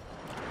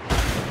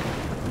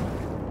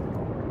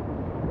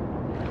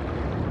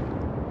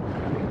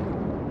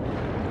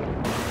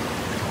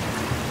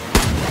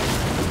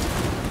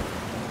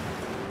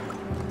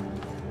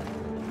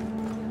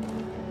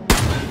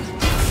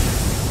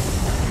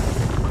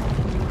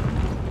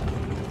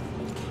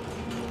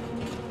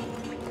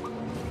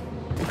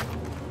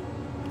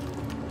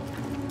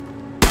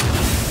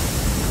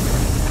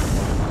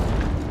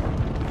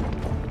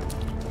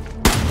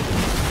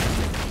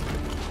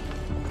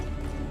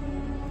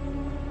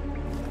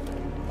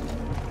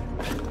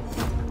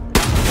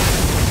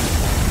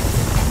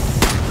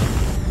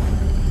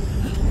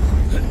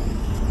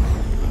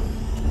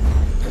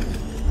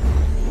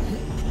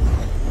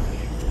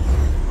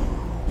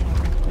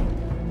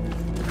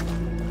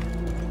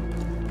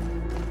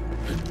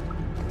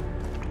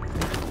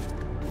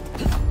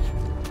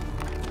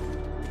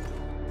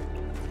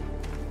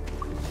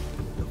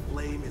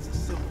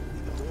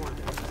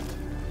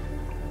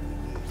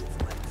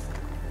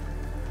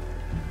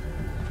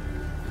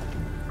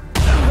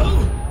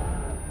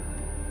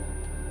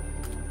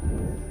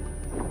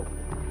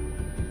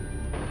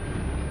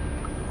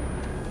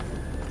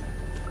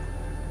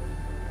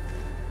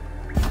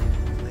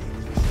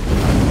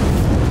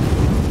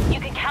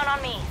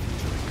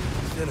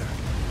 Dinner.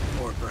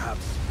 Or perhaps,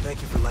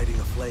 thank you for lighting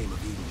a flame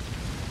of Eden.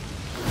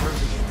 Return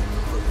to Ethan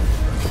for further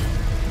instructions.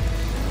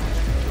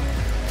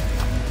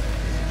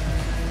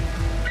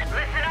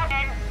 Listen up,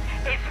 men.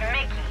 It's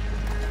Mickey.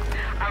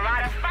 A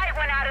lot of fight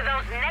went out of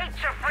those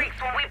nature freaks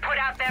when we put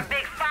out their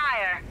big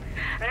fire.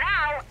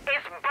 Now,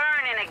 it's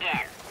burning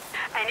again.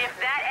 And if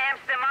that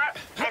amps them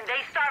up, and they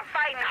start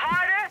fighting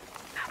harder,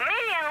 me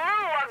and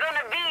Lou are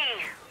gonna be...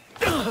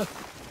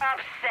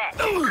 upset.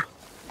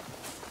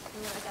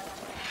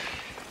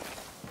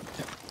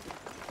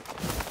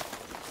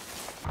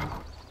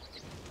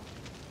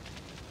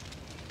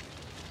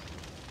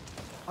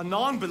 A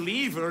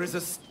non-believer is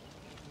a...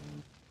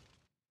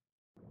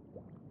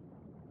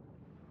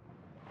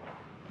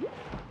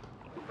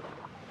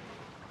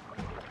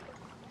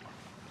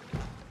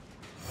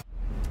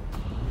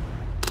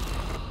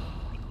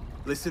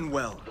 Listen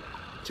well.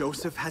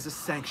 Joseph has a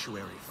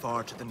sanctuary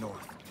far to the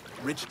north.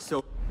 Rich,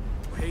 so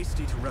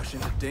hasty to rush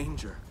into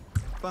danger.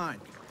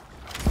 Fine.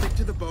 Stick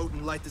to the boat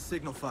and light the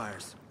signal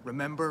fires.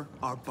 Remember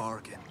our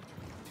bargain.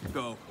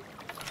 Go.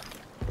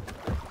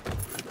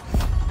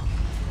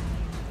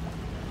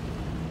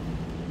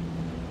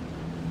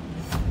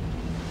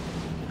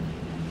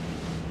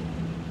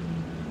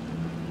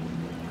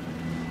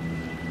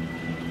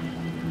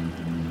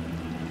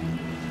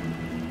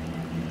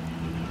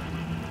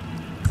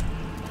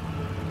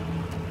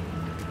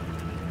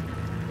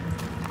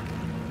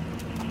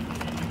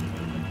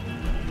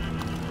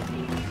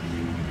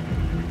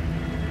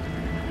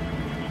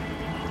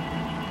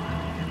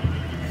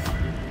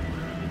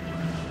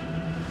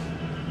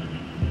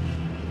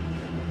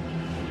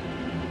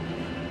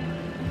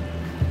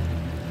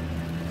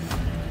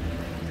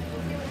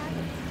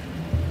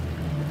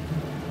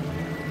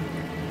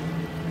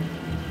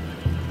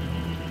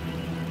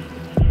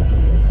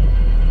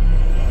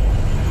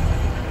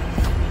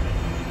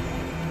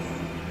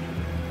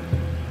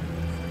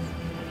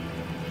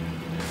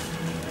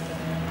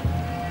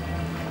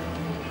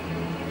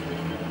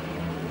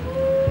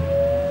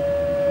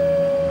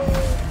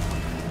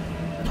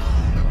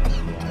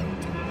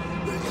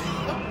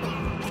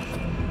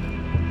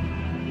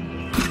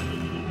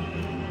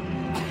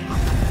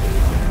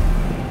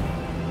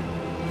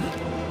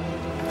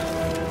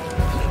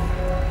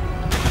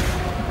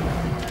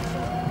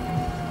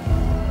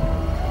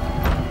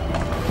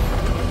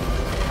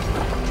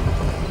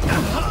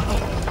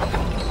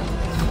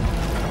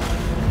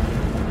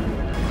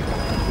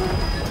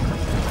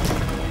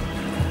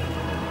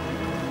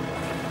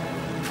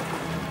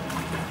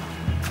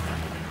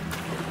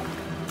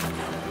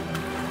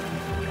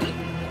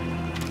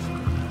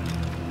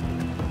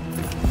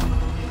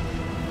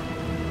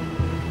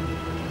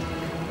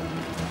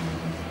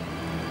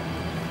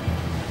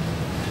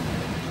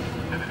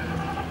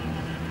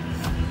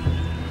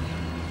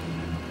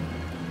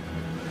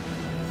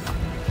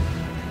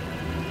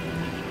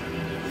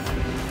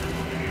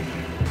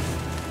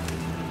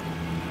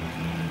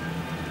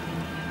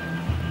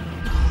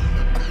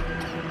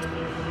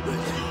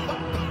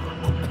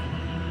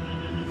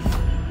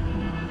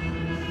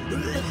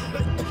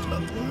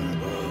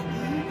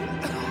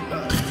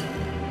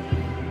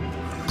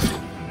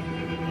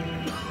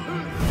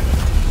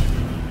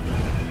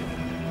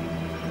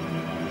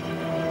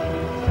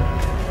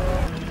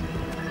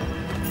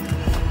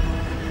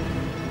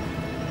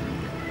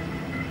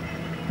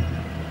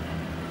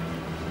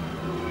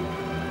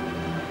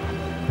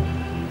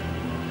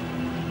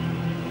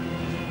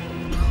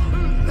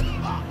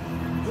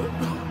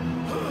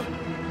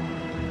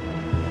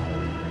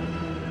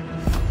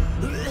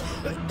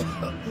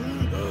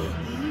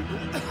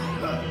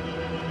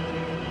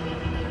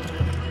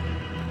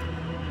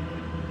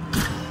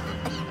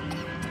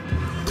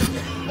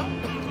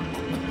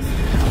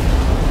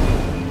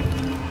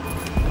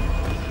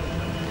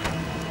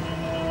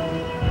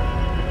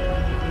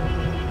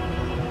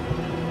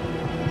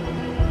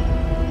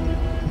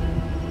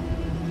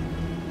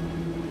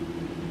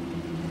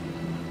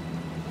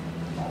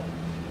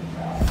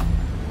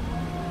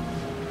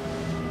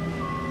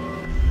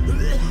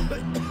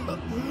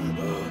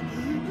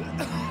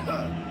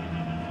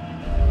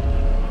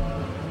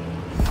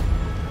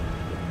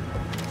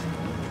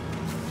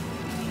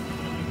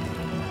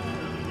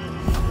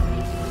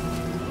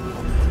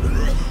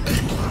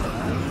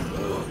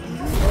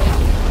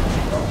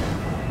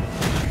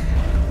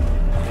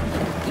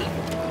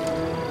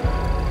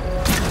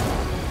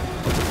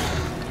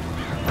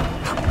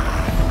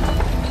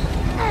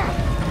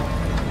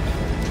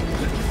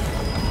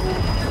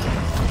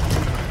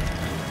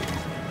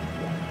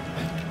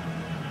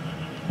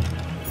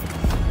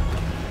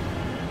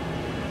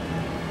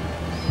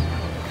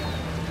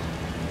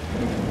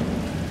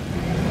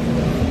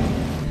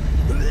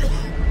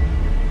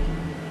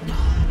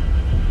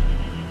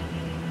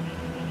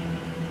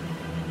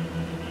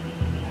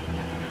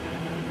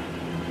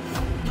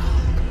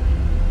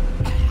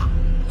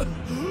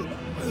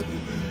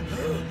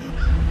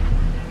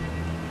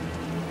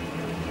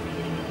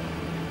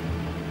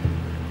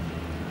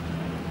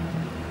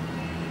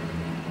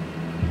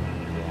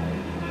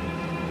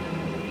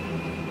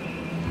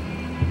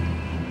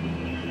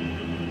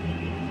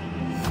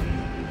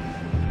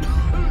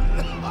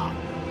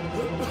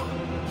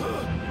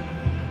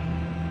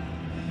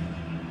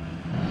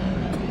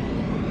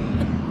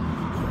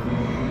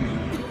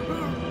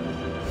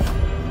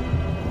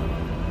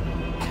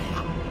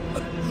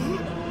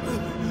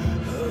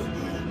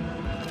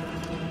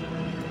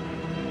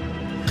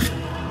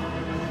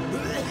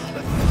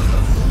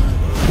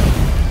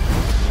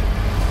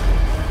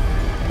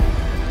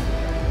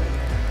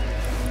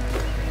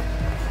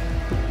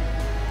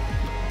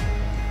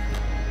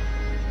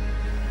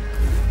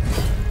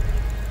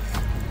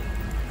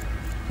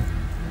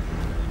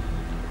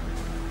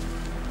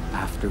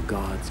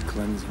 God's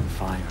cleansing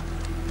fire,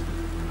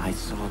 I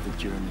saw the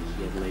journey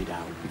he had laid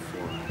out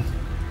before us.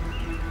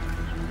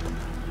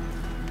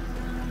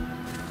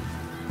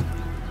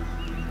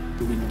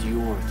 To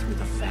endure through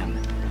the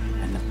famine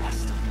and the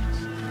pestilence.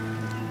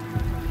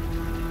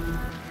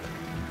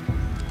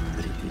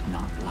 But it did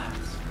not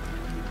last.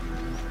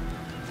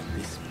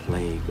 This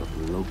plague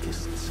of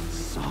locusts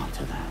saw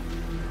to that.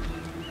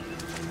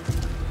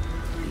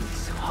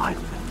 These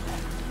highwaymen.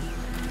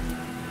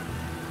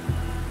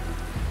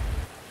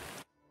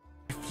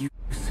 If you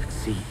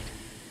succeed,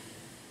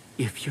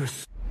 if your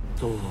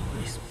soul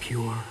is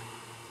pure,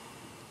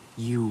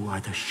 you are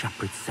the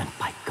shepherd sent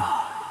by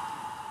God,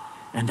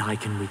 and I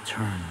can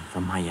return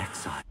from my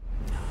exile.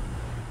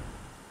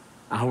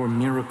 Our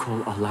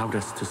miracle allowed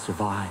us to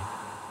survive,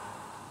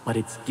 but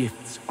its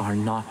gifts are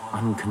not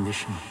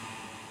unconditional.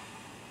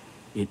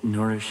 It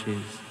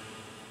nourishes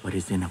what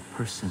is in a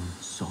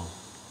person's soul.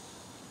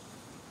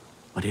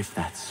 But if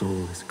that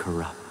soul is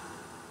corrupt,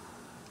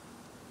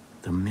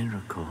 the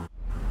miracle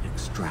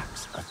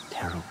extracts a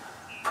terrible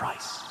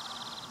price.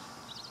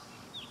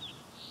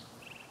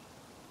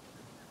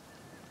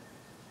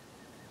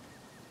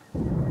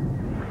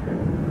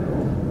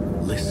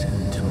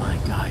 Listen to my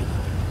guidance,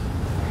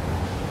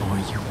 or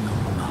you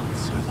will not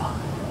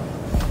survive.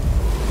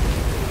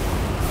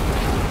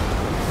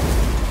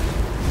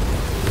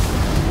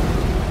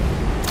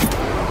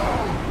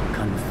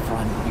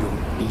 Confront your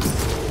beast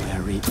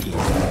where it is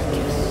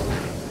weakest.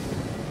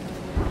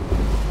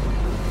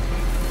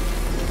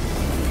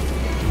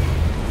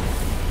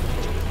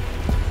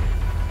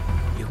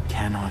 You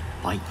cannot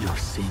fight your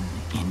sin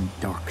in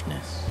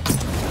darkness.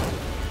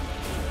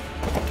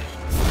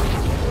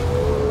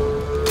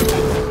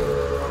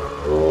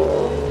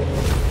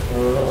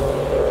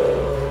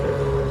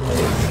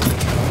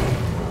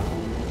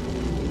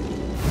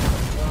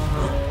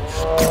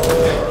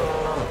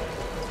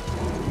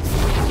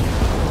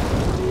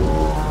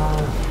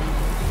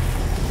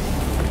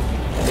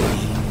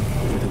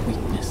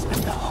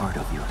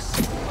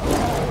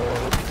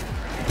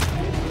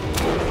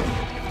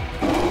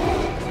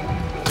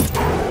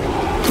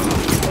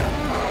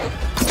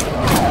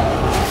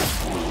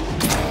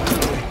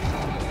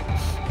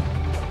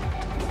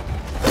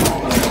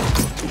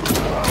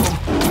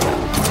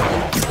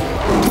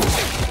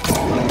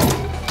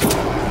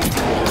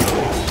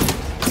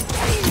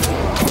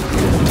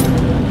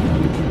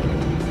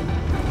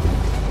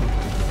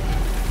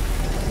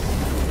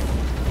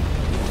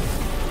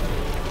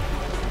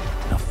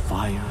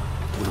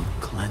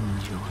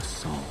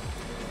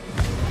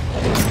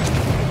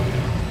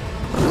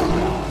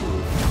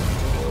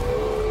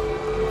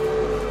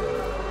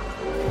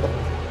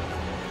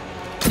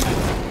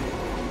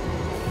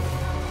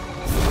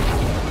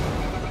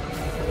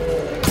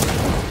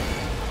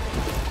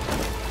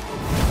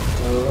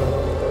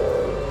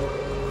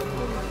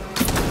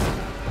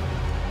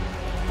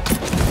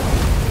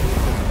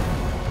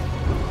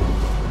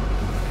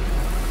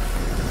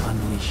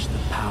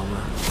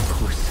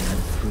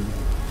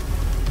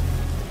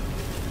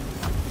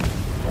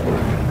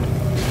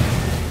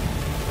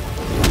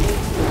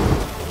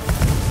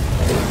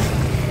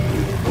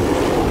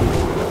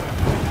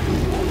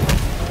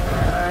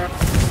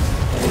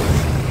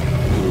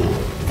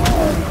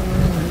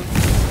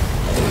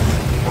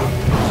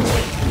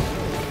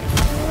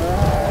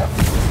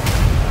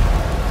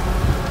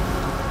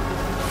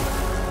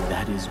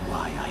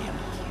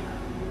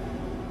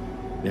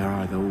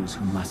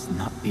 Who must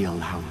not be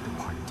allowed to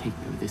partake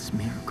of this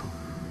miracle,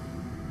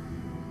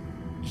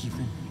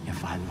 even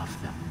if I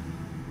love them,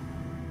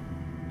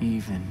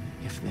 even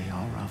if they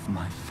are of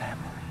my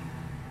family.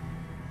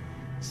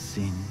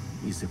 Sin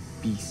is a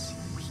beast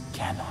we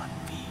cannot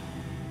be.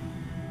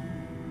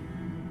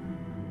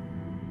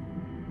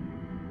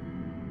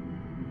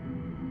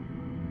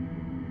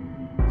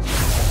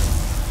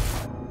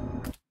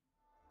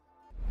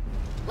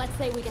 Let's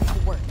say we get to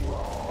work.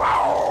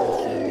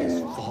 Everything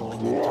is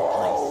falling into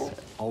place.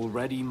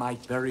 Already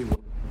might very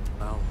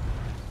well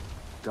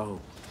go.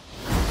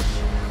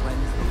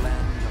 Cleanse the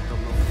land of the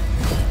Lord.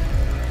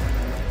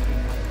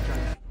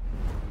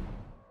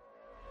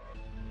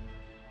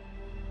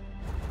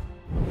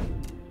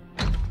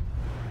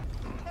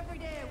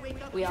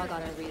 We all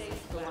got our reasons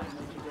for wanting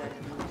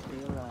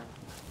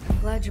I'm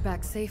glad you're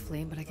back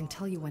safely, but I can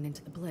tell you went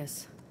into the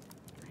Bliss.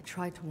 I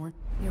tried to warn.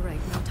 You're right,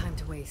 no time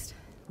to waste.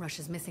 Rush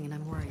is missing and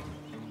I'm worried.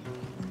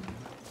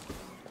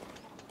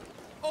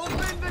 Open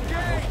the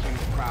gate!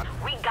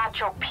 We got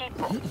your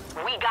people.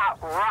 We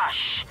got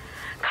Rush.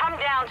 Come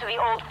down to the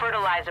old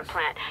fertilizer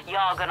plant.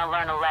 Y'all gonna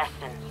learn a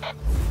lesson.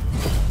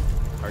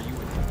 Are you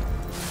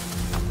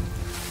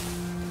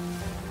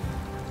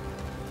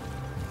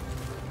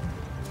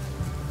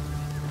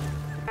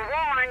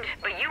warned,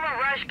 but you and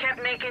Rush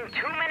kept making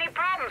too many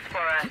problems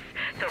for us.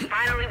 So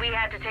finally we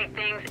had to take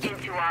things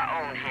into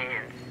our own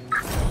hands.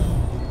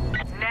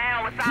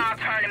 Now it's our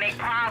turn to make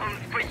problems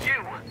for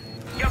you.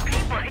 Your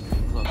people...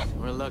 Look,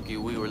 we're lucky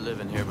we were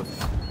living here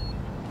before.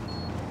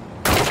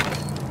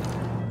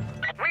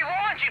 We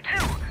warned you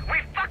too!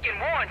 We fucking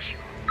warned you!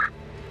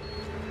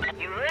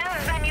 You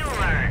live and you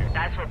learn.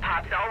 what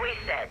Pops always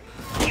said.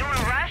 You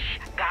and Rush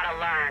gotta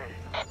learn.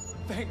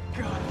 Thank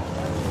God.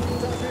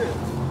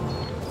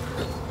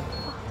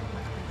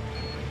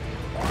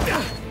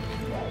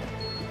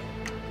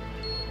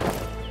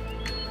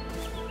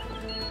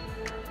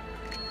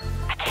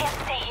 I can't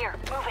stay here.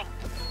 Moving.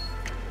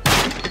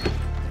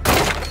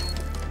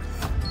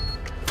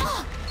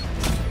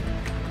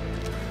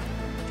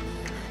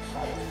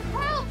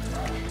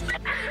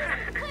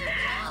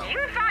 You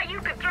thought you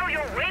could throw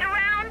your weight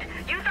around?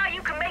 You thought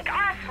you could make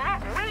us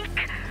look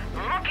weak?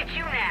 Look at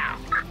you now.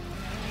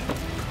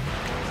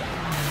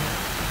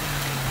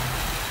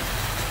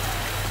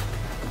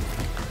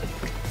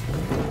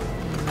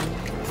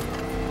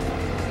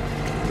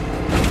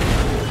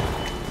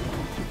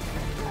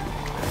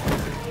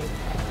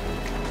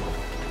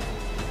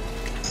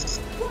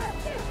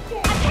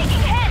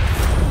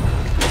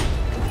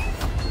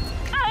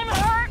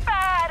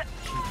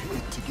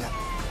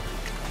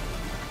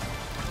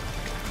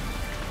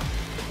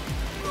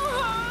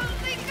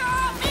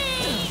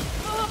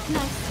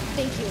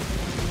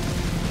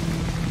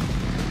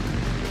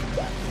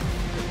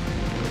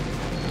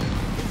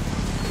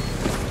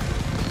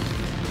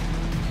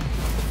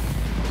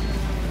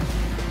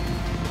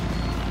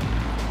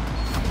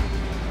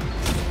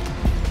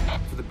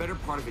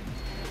 Part of it.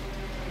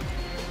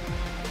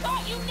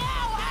 Got you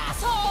now,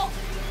 asshole!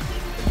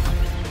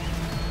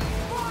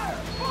 Fire!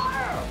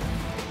 Fire!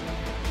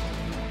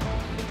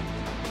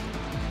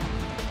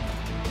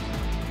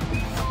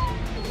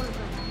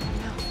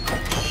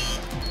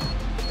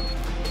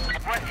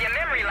 What's your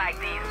memory like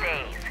these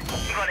days?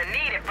 You're gonna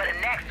need it for the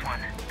next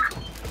one.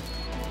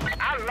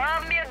 I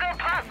love me a good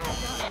puzzle.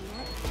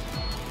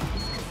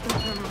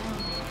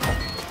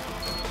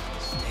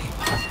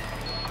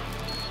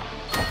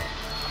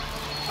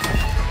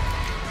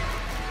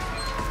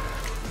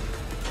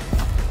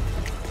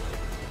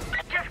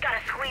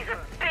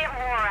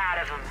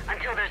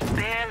 Until there's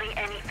barely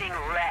anything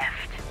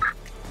left.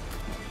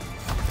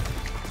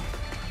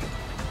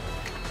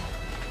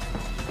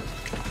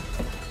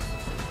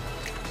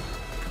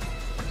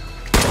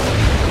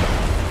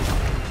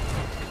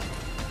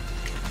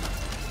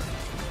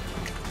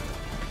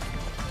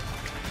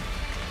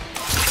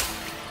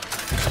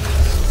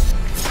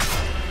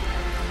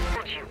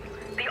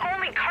 The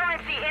only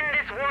currency in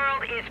this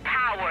world is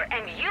power,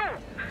 and you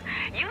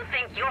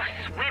think you're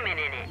swimming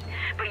in it.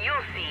 But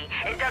you'll see,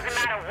 it doesn't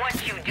matter what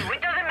you do.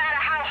 It doesn't matter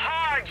how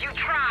hard you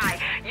try.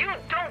 You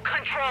don't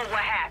control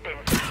what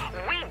happens.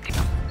 We do.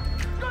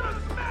 Gonna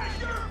smash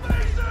your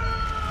faces!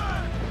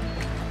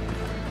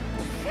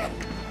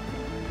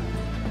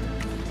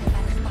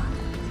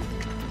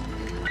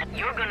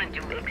 You're gonna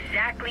do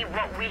exactly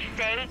what we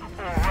say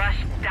or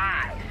Rush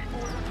dies.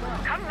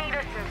 Come meet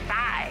us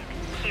inside,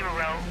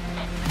 hero.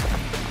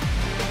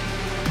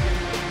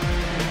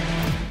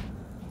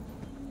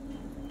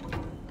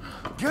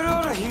 Get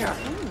out of here!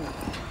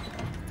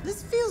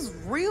 This feels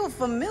real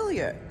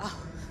familiar. Oh.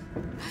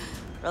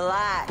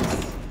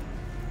 Relax.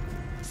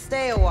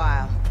 Stay a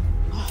while.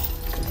 Oh.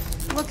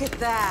 Look at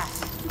that.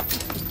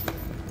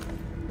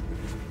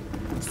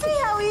 See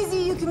how easy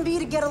you can be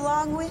to get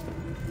along with?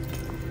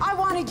 I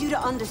wanted you to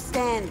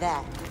understand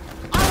that.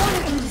 I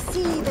wanted you to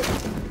see that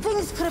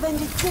things could have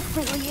ended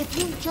differently if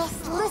you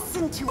just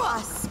listened to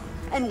us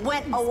and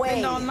went away.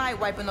 Spend all night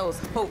wiping those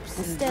hopes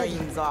Instead, and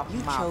dreams off you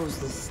my chose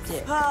the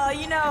stick.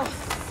 you know.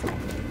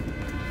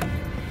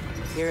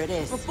 Here it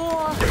is.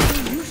 Before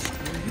you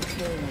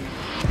came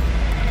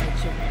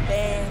with your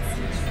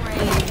fancy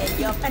training and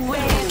your and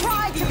when you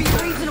tried to be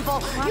reasonable,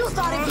 you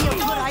thought it'd be a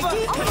good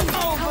idea. It's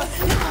over.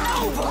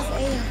 A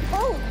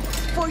hope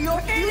for your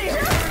future.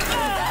 There's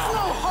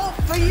no hope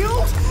for you.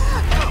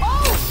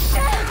 Oh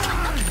shit!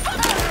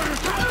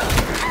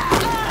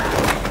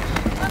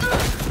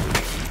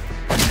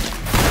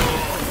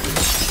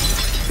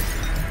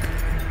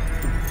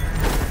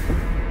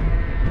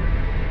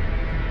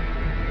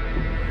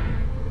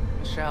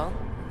 Michelle?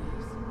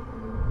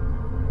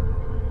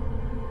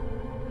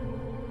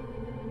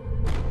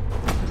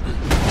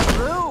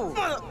 Blue!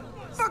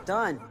 It's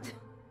done.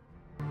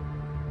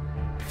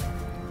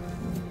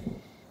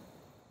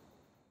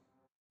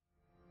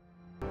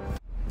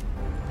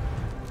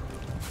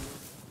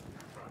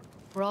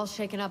 We're all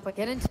shaken up, but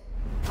get into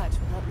touch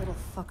with that little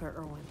fucker,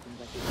 Irwin.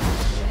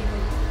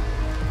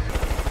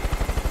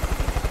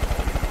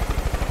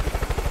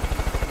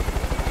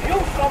 You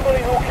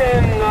somebody who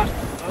can,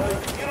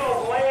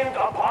 land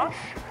a punch?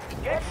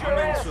 Get your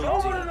ass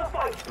over to the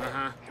fight!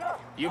 Uh-huh.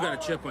 You got a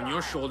chip on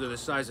your shoulder the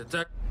size of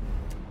tech.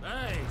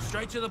 Hey,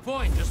 straight to the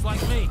point, just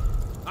like me.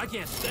 I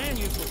can't stand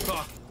useless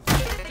talk.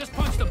 Just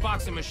punch the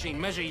boxing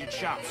machine, measure your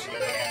chops.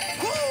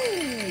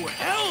 Woo!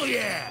 Hell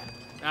yeah!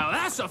 Now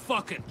that's a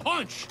fucking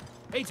punch!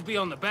 Hate to be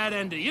on the bad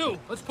end of you.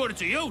 Let's put it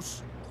to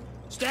use.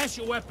 Stash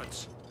your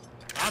weapons.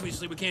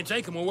 Obviously, we can't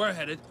take them where we're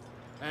headed.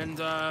 And,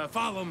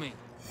 follow me.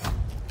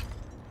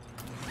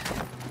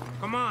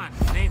 Come on,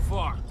 it ain't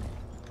far.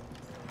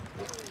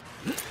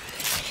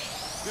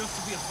 Used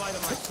to be a fighter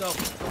myself.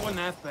 It wasn't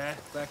that bad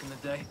back in the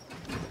day.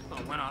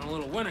 I went on a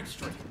little winning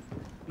streak.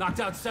 Knocked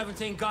out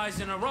 17 guys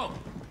in a row.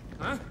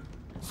 Huh?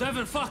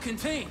 7 fucking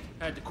team.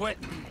 Had to quit.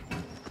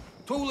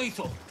 Too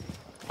lethal.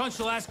 Punched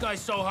the last guy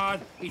so hard,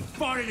 he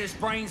farted his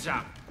brains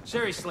out.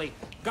 Seriously.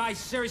 Guys,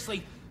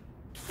 seriously.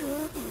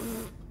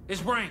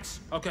 His brains.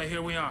 Okay,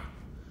 here we are.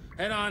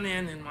 Head on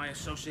in, and my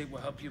associate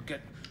will help you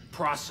get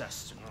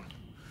processed.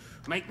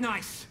 Make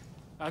nice.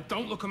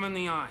 Don't look him in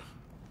the eye.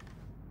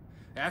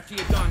 After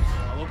you're done,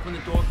 I'll open the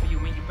door for you,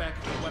 meet you back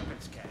at the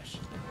weapons cache.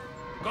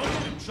 Go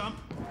get him, chump.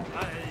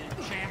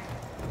 Champ.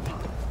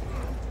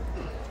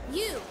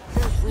 You!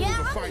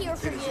 Yeah, I'm here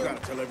for you.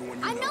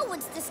 I know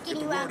what's the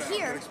skinny around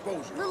here.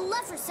 Little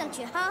Leffer sent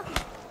you, huh?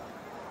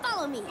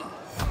 Follow me.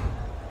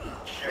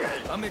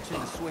 I'm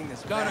itching to swing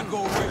this. Gotta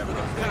go right for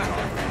the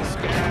finish.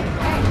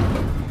 Hey,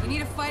 you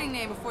need a fighting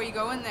name before you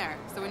go in there,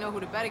 so we know who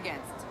to bet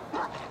against.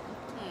 That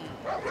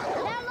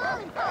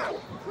lollipop.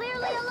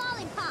 Clearly a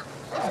lollipop.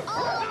 It's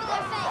all over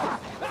their face.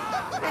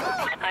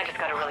 I just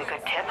got a really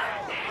good tip.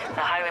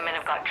 The highwaymen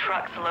have got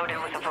trucks loaded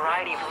with a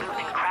variety of loot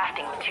and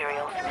crafting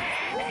materials.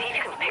 See if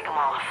you can pick them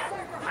off.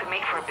 Could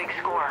make for a big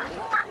score.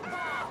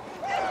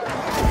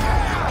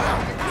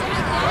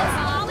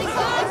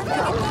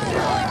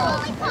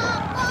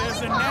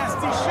 There's a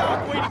nasty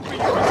shock waiting for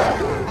you.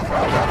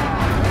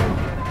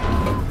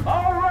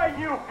 All right,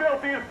 you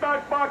filthy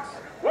thug bucks.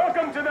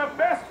 Welcome to the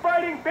best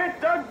fighting pit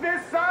dug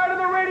this side of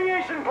the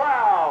radiation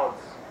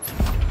clouds.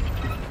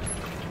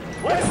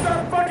 Let's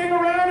stop fucking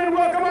around and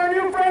welcome our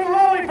new friend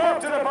Lollipop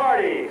to the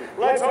party.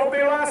 Let's hope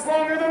they last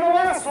longer than the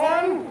last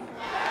one.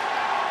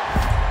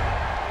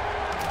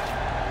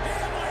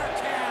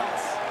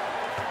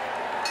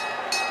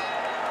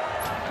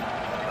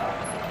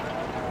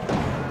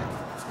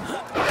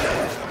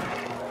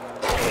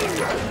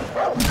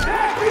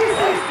 That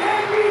beast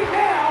can't beat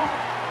now.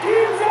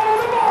 Teams on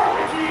the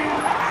barbecue.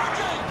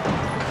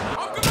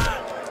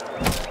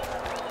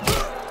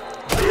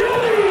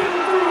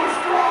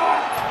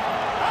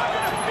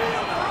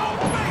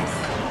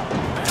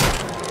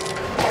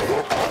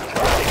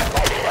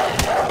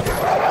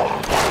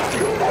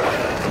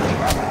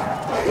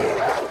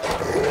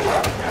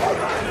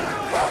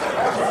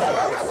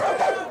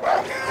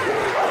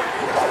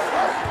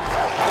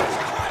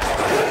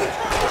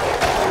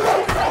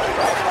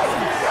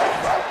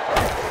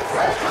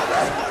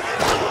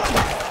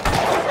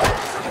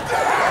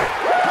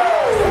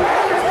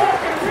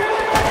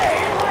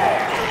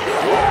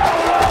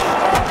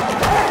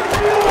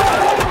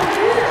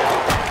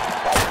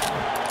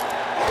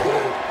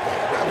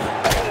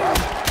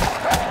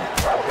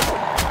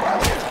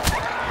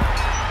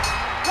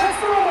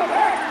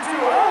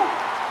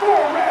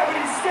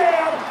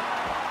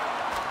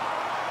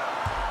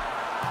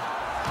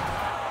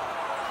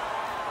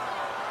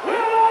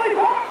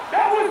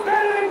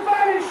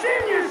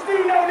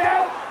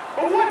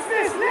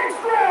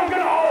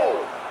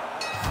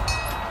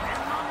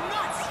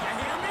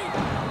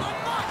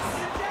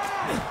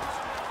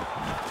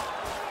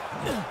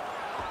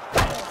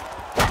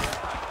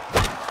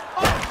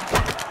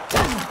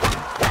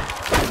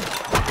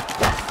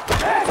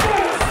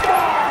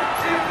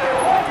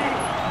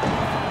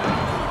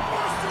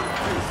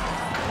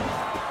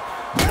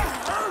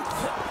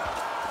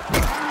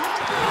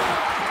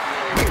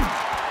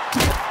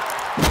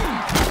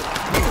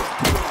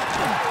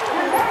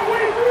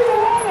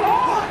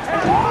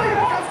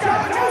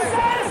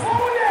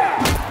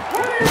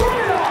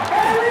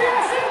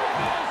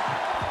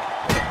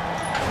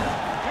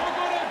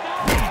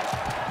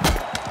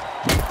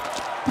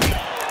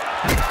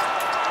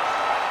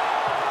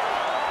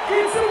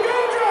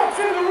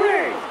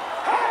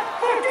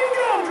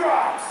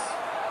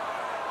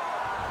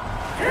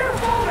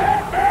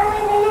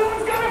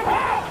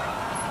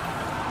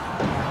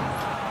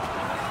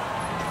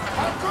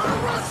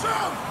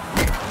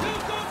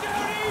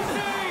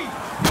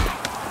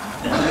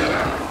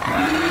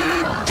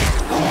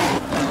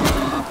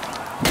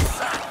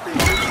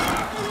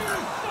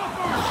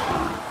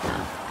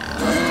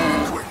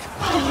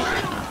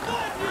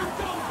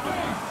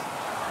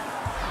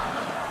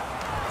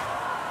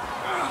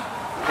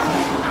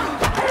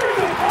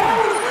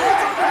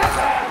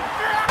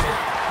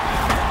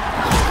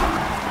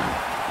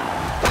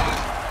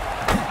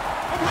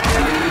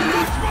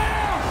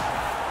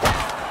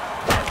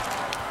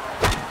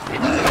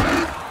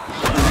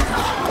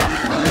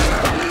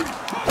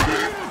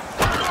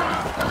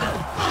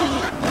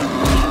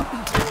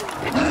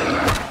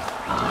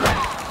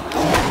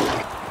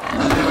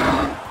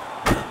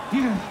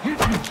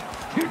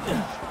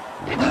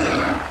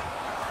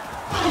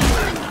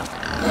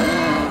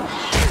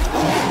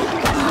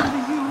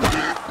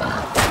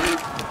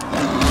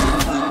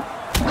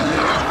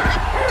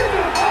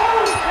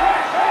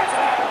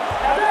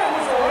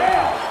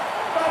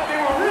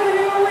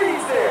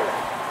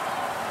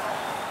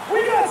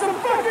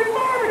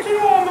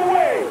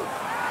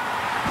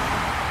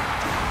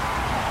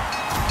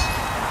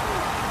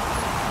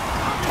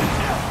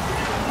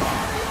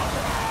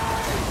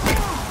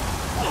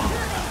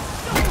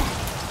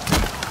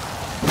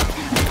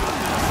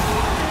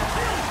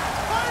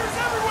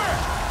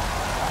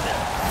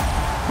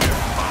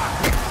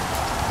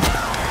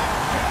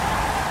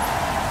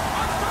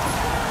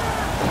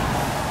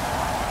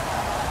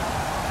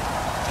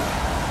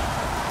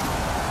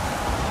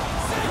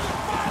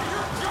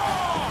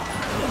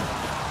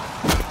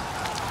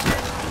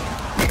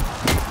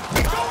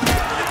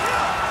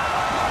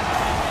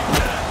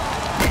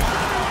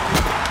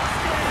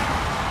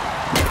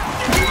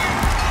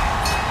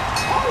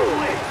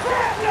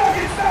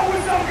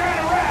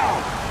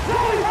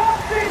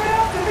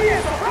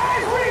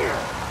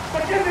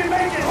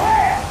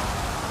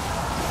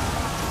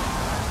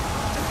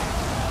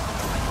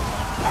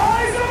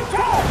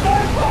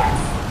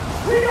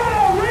 We got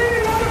a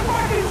reigning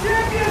motherfucking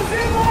champions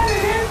in line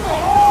and in the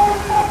whole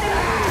fucking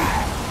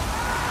ass!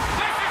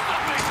 This is the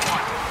big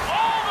one!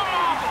 All the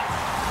marbles!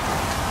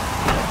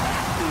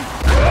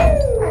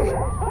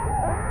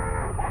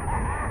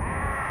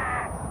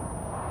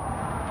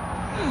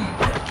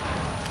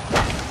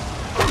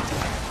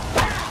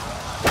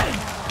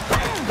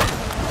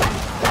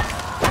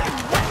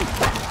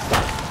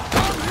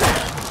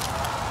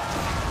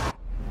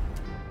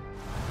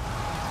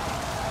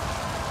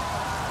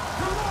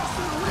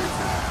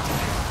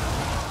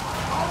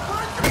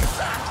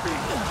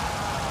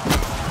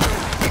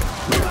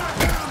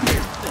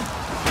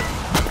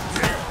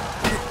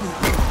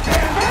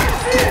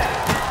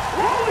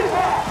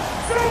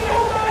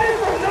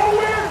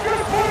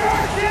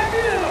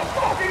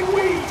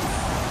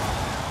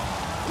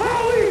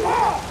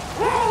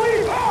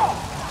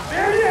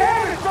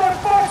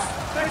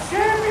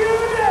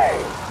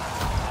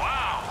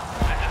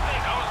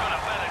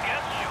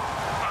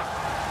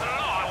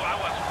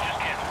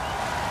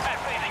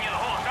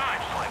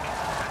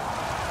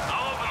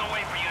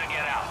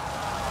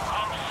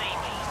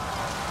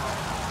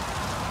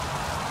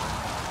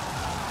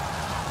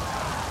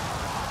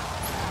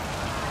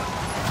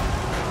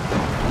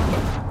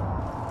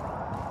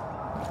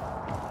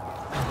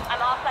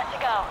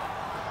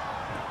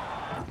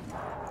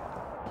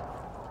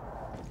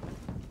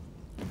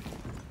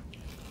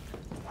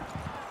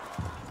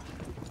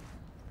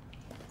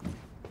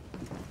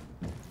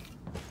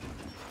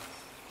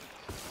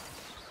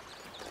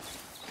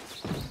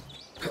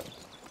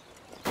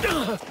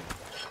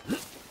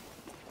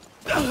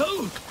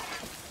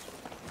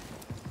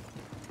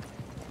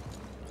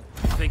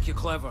 Think you're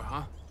clever,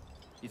 huh?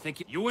 You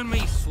think you and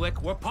me,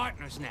 Slick, we're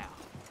partners now.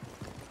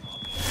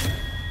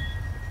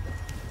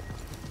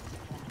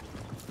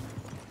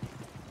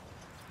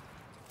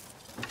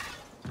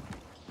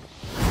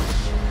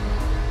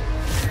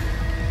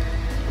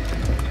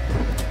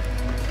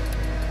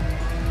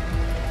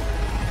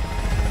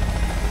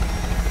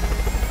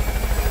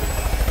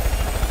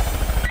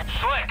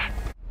 Slick!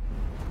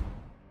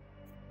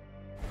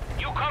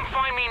 You come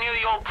find me near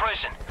the old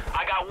prison.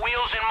 I got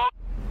wheels and motors.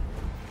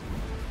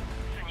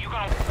 You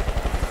gonna...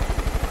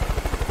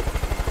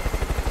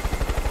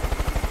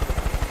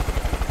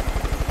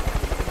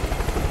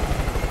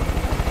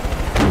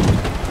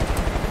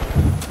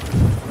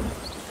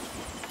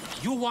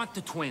 You want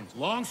the twins.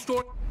 Long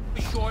story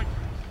short,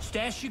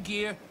 stash your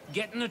gear,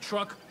 get in the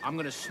truck. I'm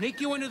gonna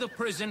sneak you into the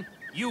prison.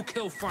 You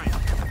kill Frank.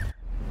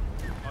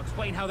 I'll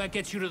explain how that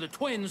gets you to the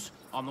twins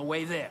on the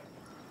way there.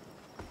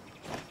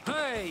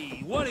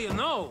 Hey, what do you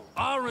know?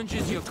 Orange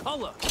is your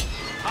color.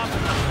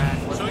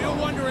 So you're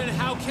wondering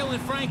how killing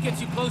Frank gets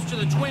you close to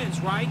the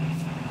twins, right?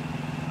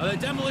 The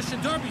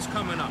Demolition Derby's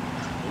coming up.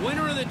 The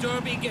winner of the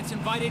Derby gets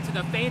invited to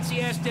the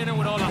fancy-ass dinner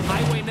with all the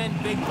highwaymen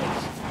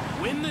bigwigs.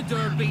 Win the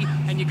Derby,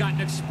 and you got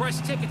an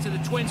express ticket to the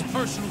twins'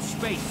 personal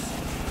space.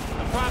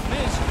 The problem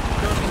is,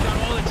 Derby's got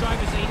all the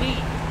drivers they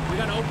need. We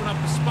gotta open up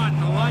a spot in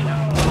the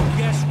lineup.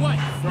 Guess what?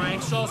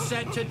 Frank's all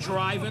set to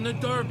drive in the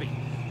Derby.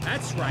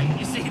 That's right.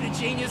 You see the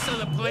genius of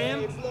the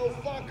plan?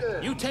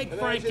 You take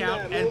Frank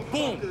out, and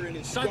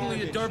boom!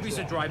 Suddenly the Derby's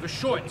a driver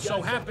short.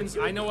 So happens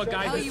I know a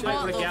guy who's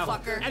tight with a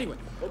gal. Anyway,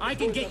 I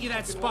can get you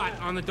that spot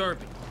on the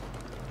Derby.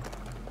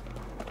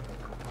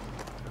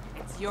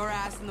 It's your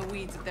ass in the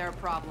weeds if they're a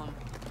problem.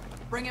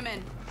 Bring him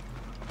in.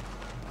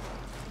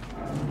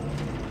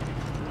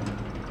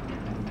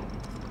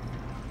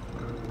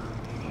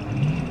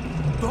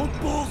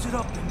 Don't balls it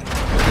up in there.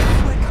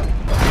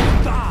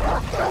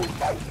 Stop!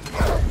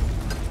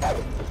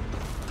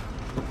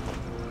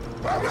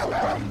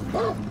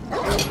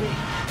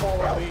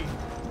 Follow me.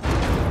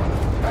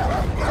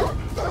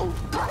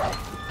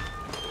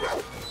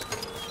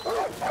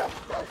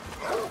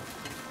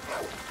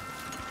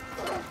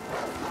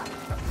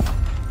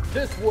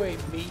 This way,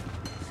 meat.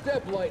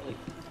 Step lightly.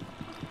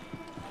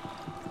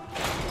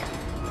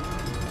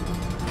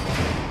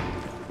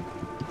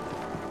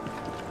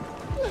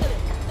 Look at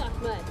this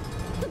fuck mud.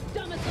 The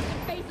dumbest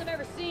looking face I've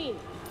ever seen.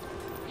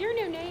 Your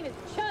new name is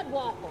Chud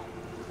Waffle.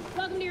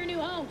 Welcome to your new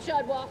home,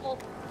 Chud Waffle.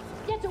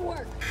 Get to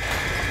work.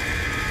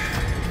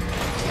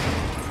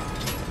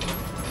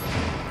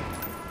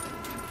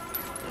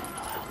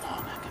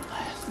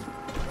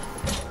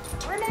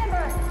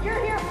 Remember,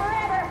 you're here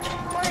forever,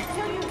 or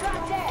until you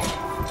drop dead.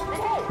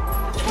 And hey,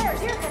 as far as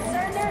you're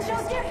concerned, there's no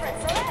difference,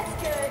 so that's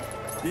good.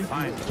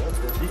 Fine.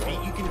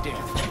 You can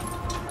dance.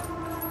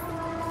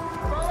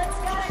 Bullets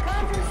gotta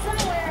come from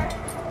somewhere,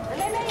 and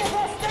they may as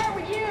well start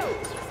with you.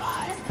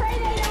 Just pray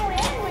they don't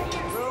end with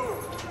you.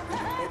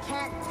 They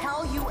can't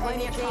tell you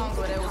Plenty of anything. songs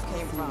where those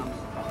came from.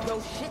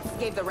 Those shits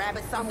gave the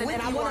rabbit something,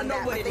 and I want to know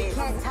what it is.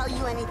 They can't tell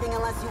you anything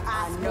unless you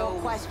ask more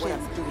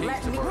questions.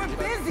 Let me. We're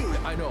busy.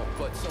 I know,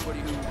 but somebody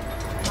who...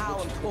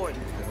 How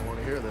important? I don't want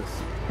to hear this.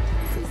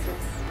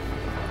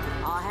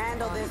 I'll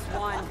handle this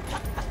one.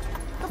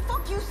 The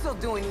fuck you still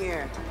doing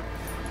here?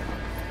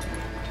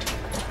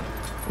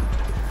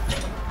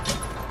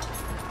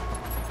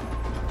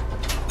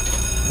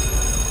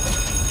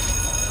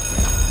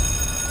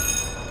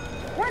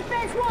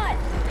 Workbench 1,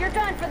 you're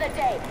you're done for the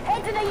day.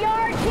 Head to the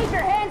yard, keep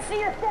your hands to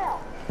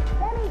yourself.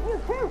 That means you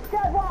too,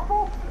 Stud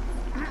Waffle.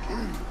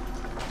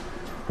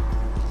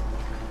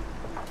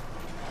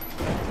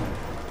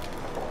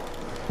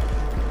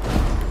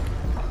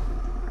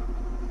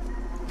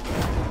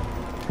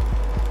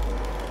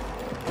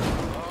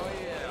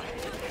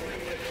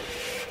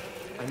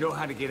 I know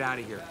how to get out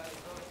of here.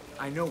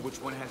 I know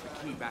which one has the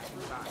key back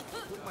inside.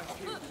 Put my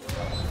shoe.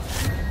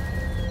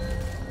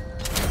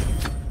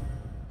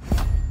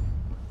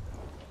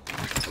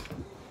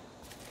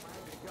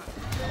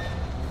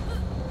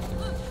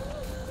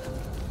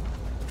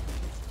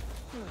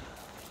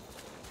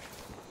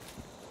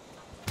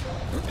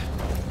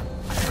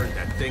 I heard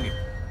that thing.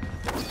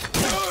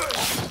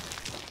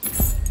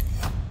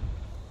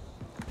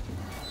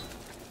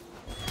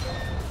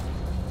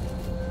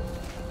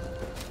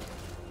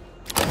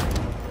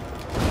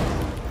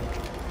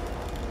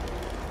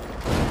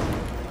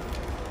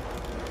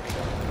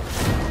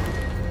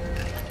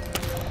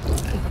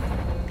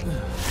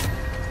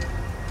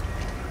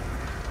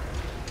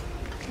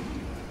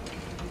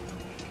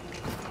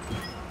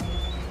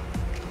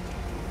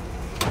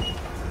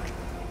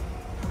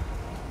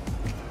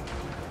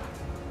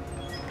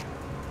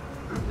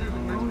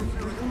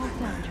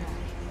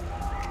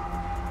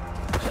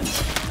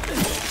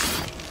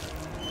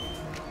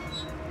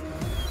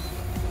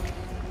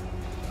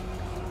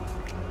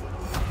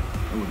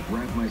 I would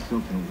wrap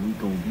myself in a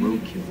week-old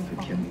roadkill if it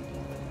kept me.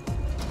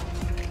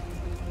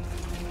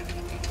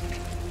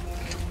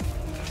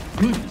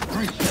 Goodness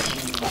gracious!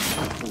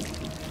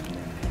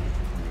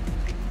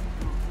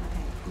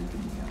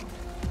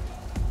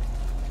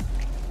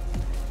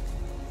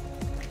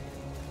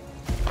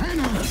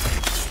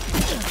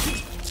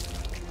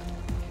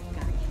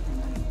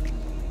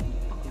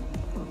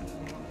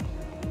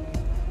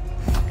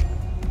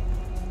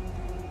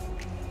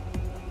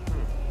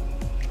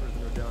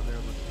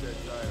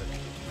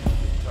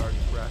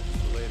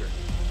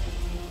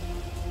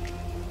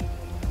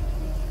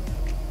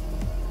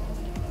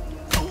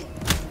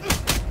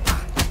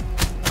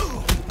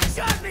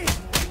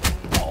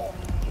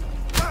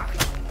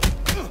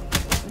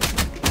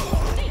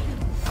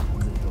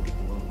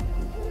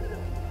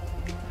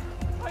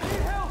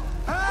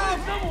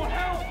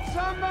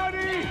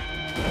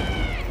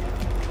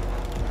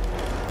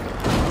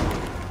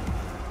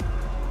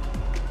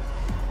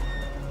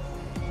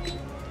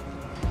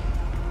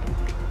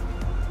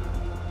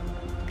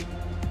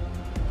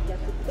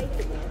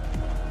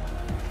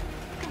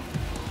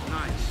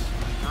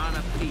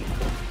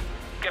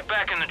 Get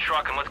back in the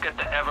truck and let's get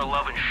the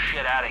ever-loving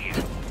shit out of here.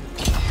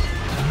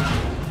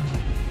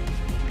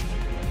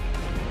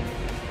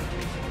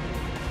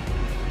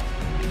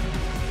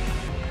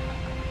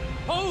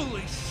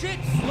 Holy shit,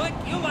 Slick!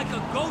 You're like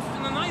a ghost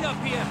in the night up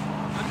here.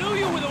 I knew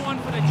you were the one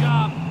for the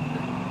job.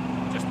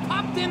 Just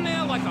popped in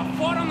there like a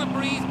fart on the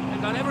breeze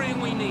and got everything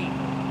we need.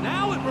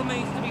 Now it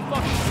remains to be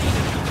fucking seen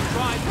if you can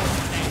drive or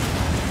stand.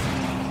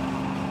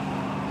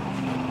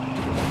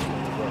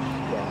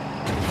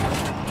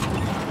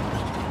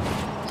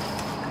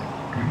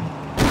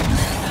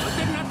 It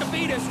didn't have to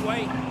be this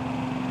way.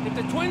 If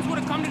the twins would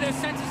have come to their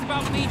senses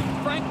about me,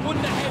 Frank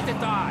wouldn't have had to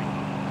die.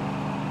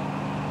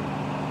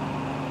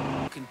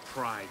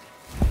 Pride.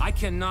 I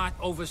cannot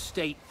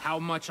overstate how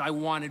much I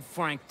wanted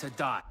Frank to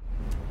die.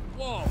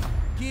 Whoa,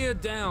 gear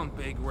down,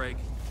 Big Rig.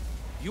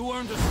 You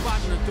earned a spot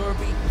in the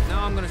Derby,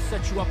 now I'm gonna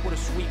set you up with a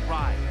sweet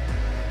ride.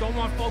 Don't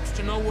want folks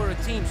to know we're a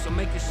team, so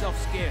make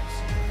yourself scarce.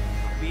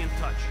 I'll be in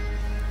touch.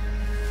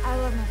 I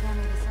love my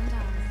family, but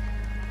sometimes.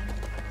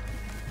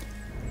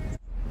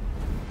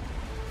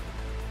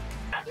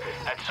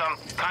 At some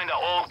kind of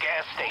old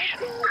gas station.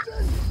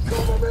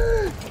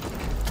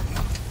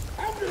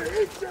 I'm gonna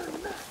eat your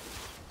neck!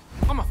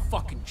 I'm a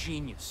fucking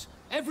genius.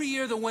 Every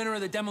year, the winner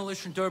of the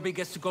Demolition Derby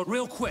gets to go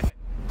real quick.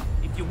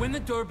 If you win the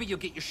Derby, you'll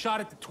get your shot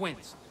at the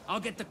twins. I'll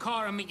get the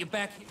car and meet you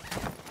back here.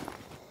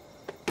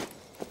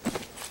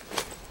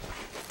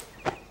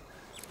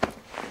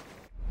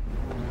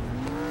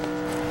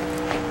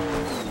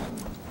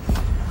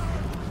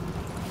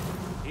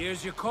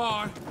 Here's your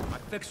car. I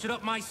fixed it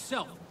up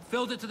myself.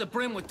 Filled it to the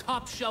brim with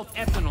top-shelf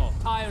ethanol.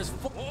 Tires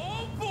full.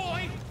 Oh,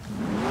 boy!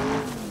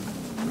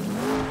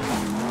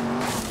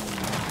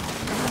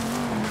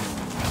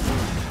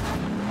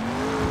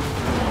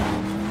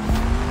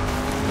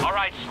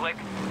 Slick.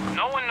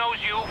 No one knows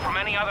you from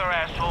any other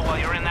asshole while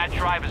you're in that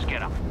driver's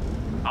getup.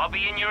 I'll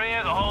be in your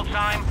ear the whole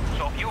time,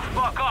 so if you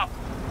fuck up,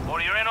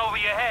 or you're in over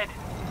your head,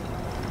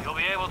 you'll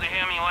be able to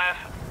hear me laugh.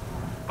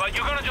 But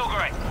you're gonna do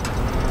great.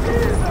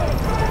 Here's the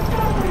best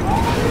we've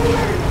all been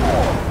waiting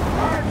for!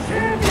 Our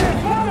champion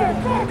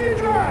motherfucking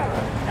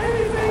driver!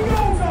 Anything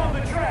goes on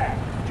the track!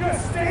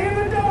 Just stay in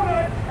the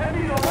donut and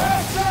be the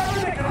last driver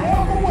that can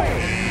walk away!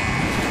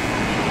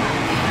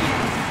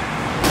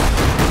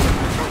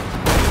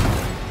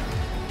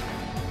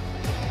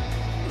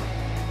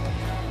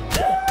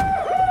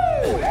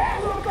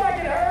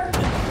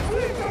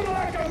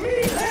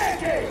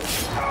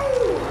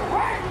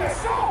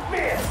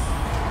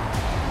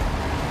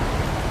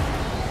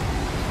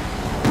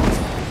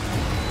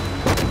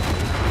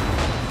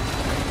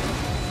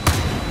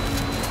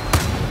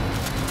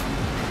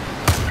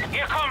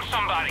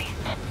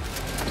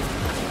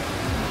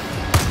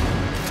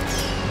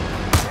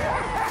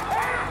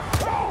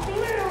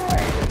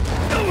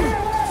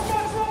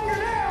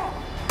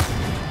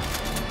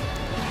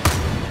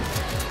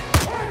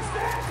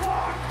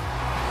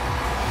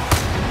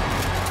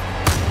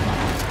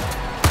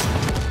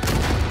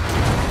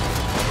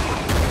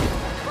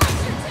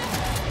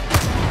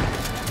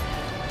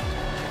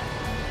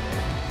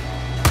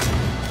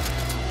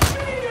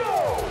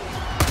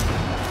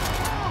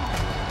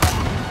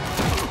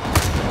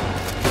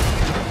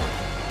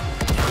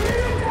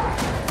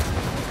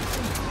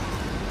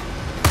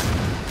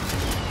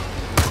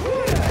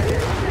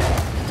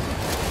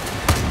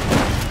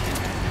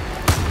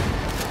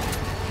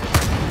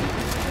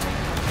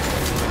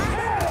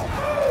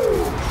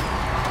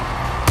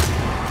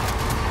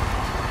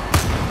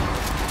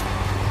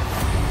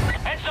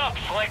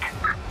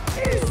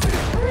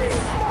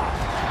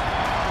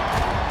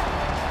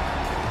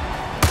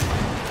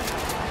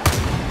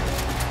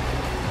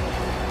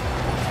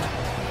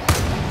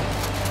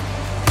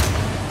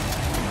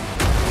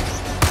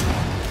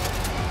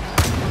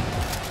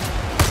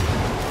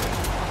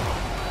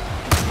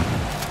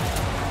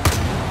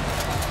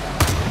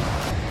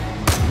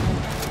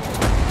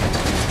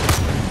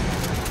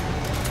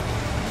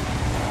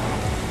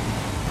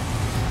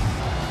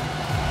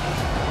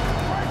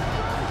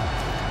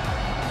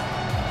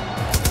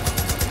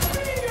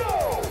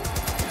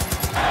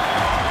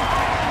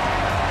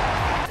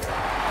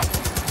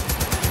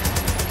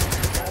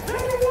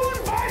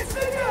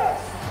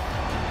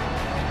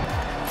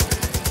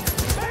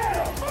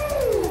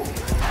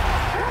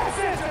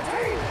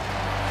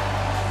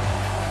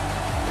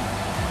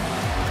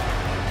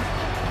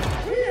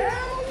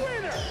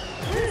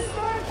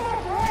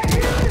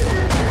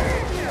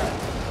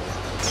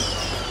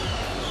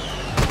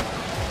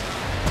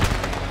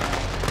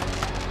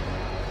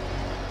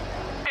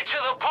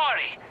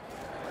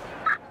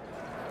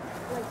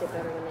 it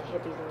better than the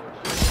hippies in the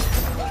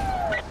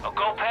camp.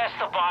 Go past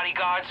the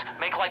bodyguards,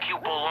 make like you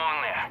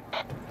belong there.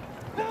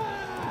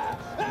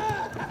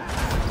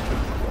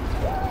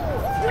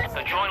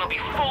 The joint will be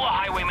full of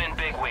highwaymen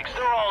bigwigs.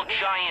 They're all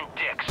giant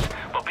dicks.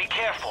 But be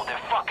careful, they're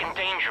fucking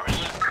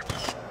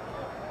dangerous.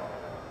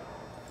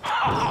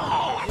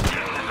 Oh,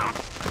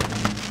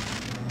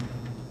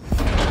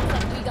 Looks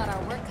like we got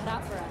our work cut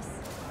out for us.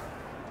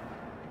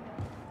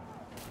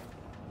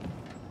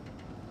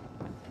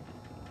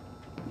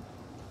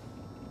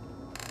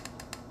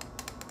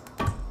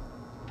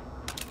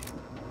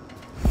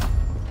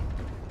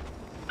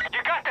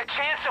 You got the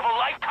chance of a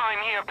lifetime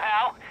here,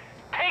 pal.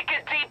 Take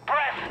a deep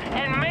breath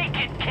and make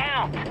it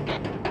count.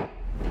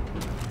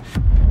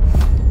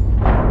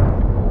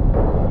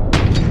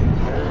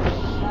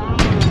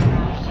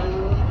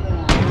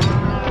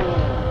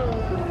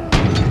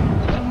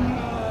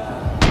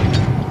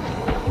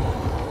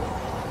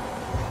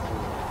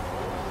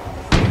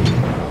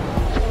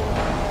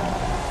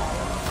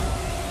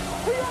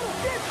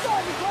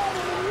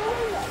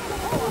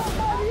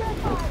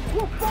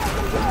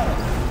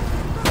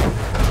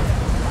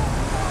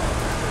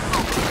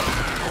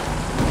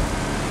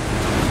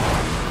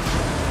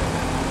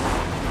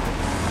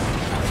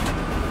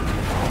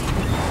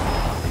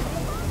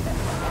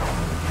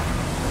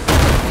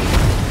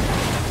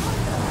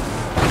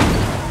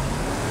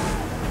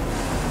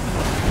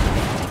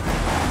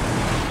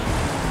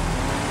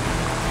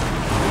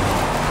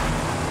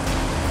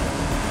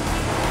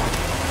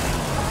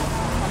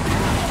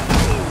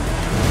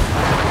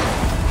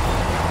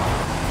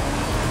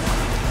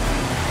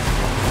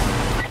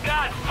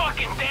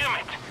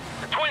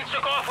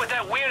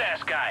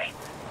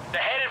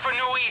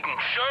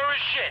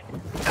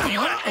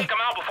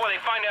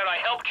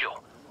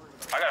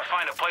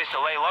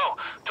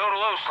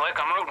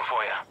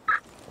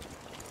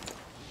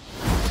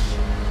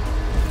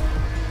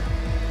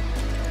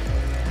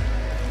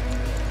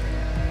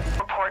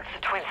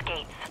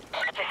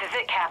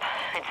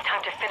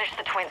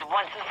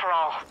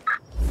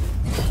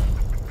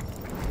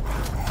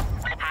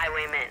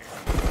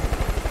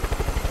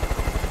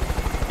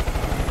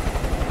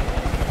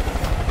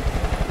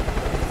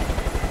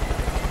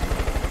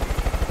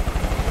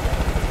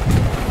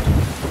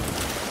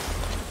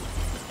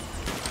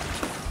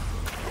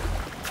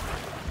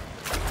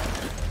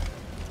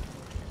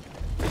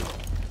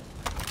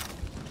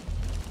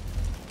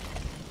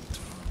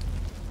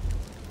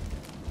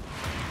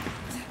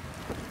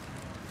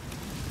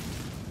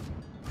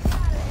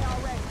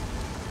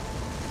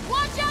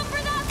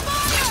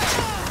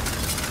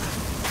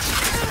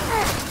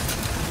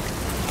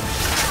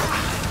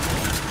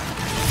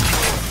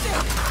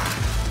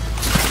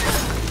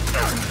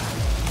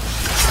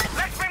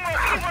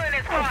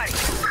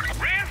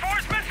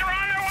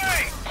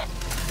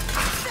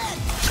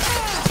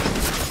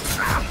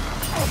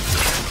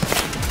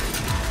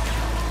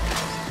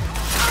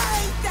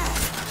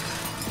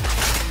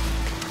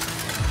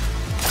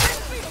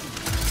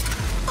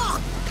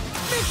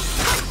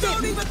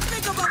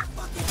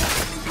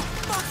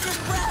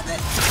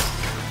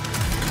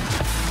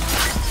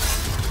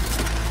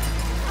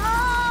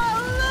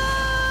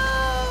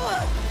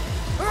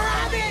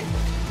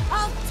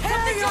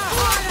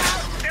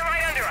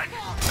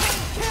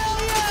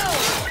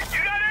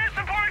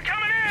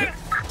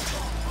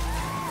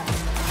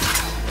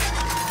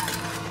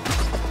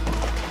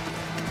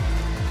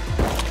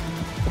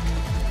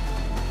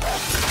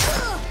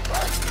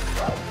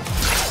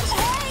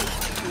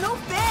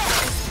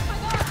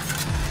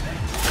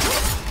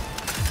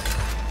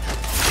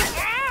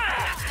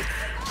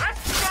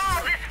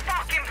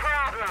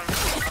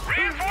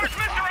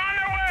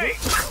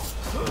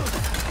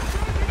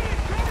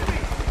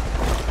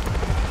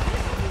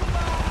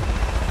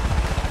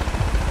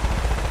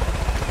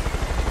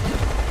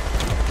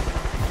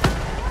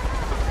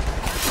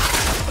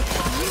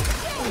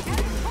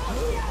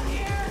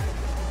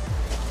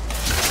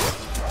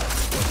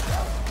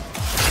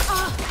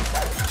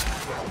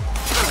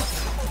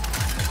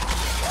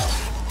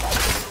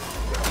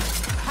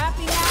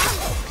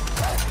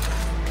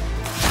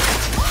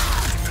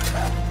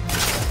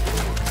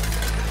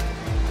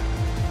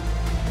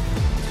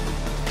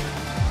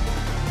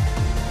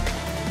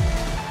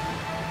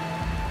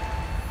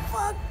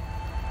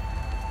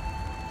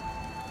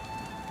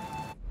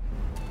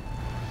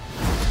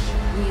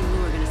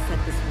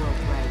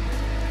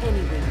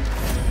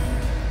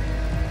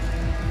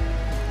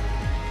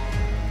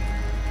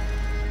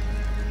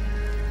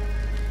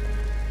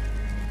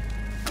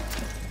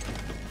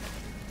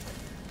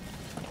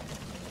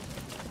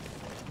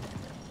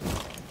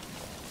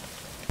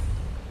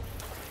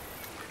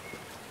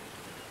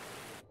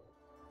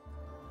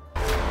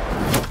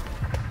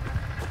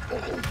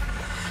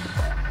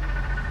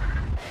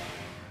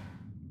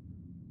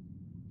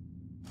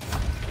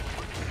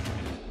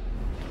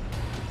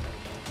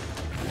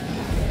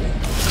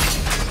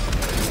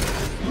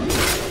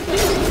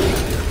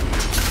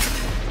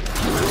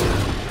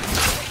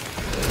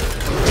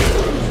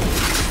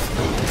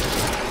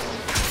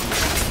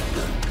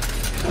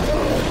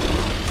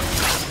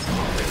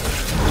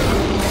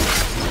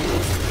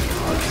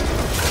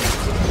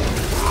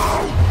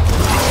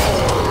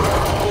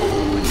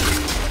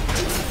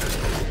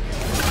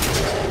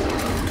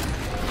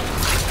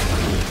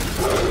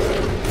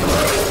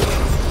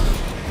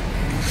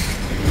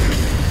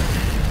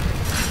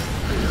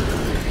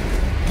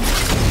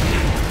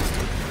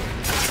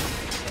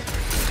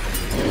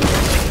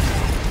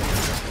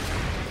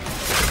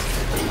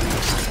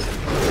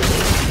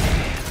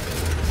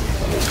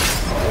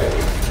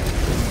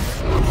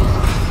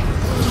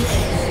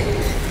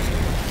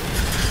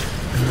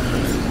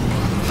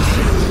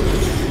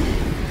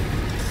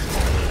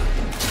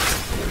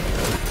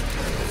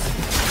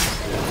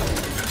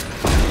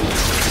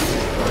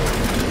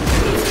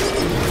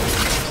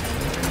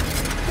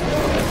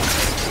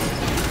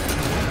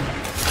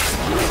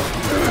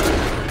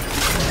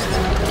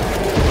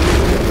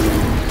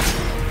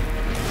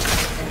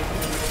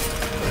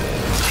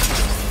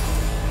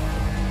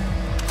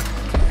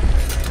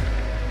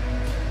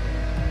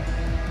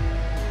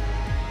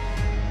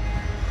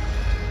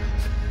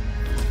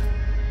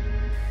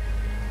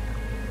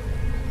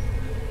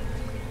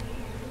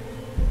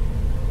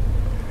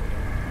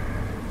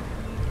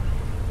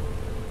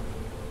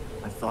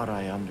 thought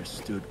I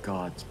understood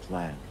God's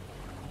plan.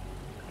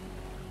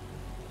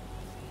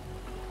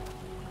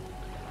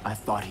 I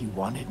thought he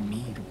wanted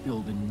me to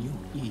build a new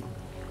Eden.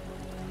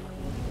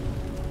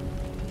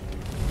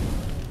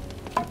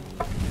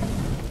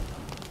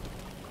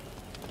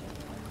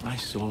 My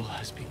soul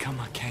has become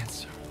a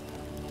cancer.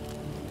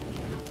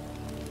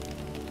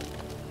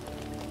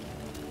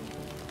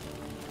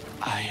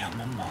 I am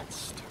a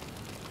monster.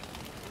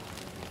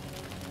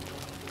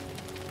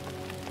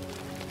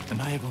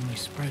 And I have only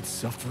spread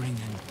suffering,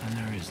 and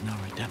there is no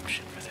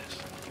redemption for this.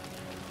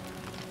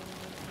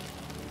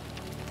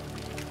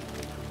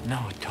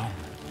 No atonement.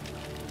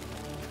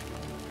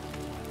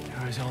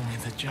 There is only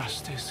the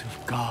justice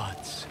of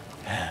God's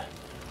hand.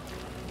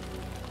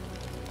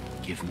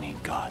 Give me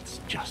God's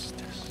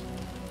justice.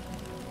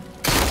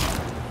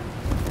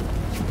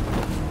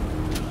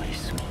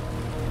 Release me.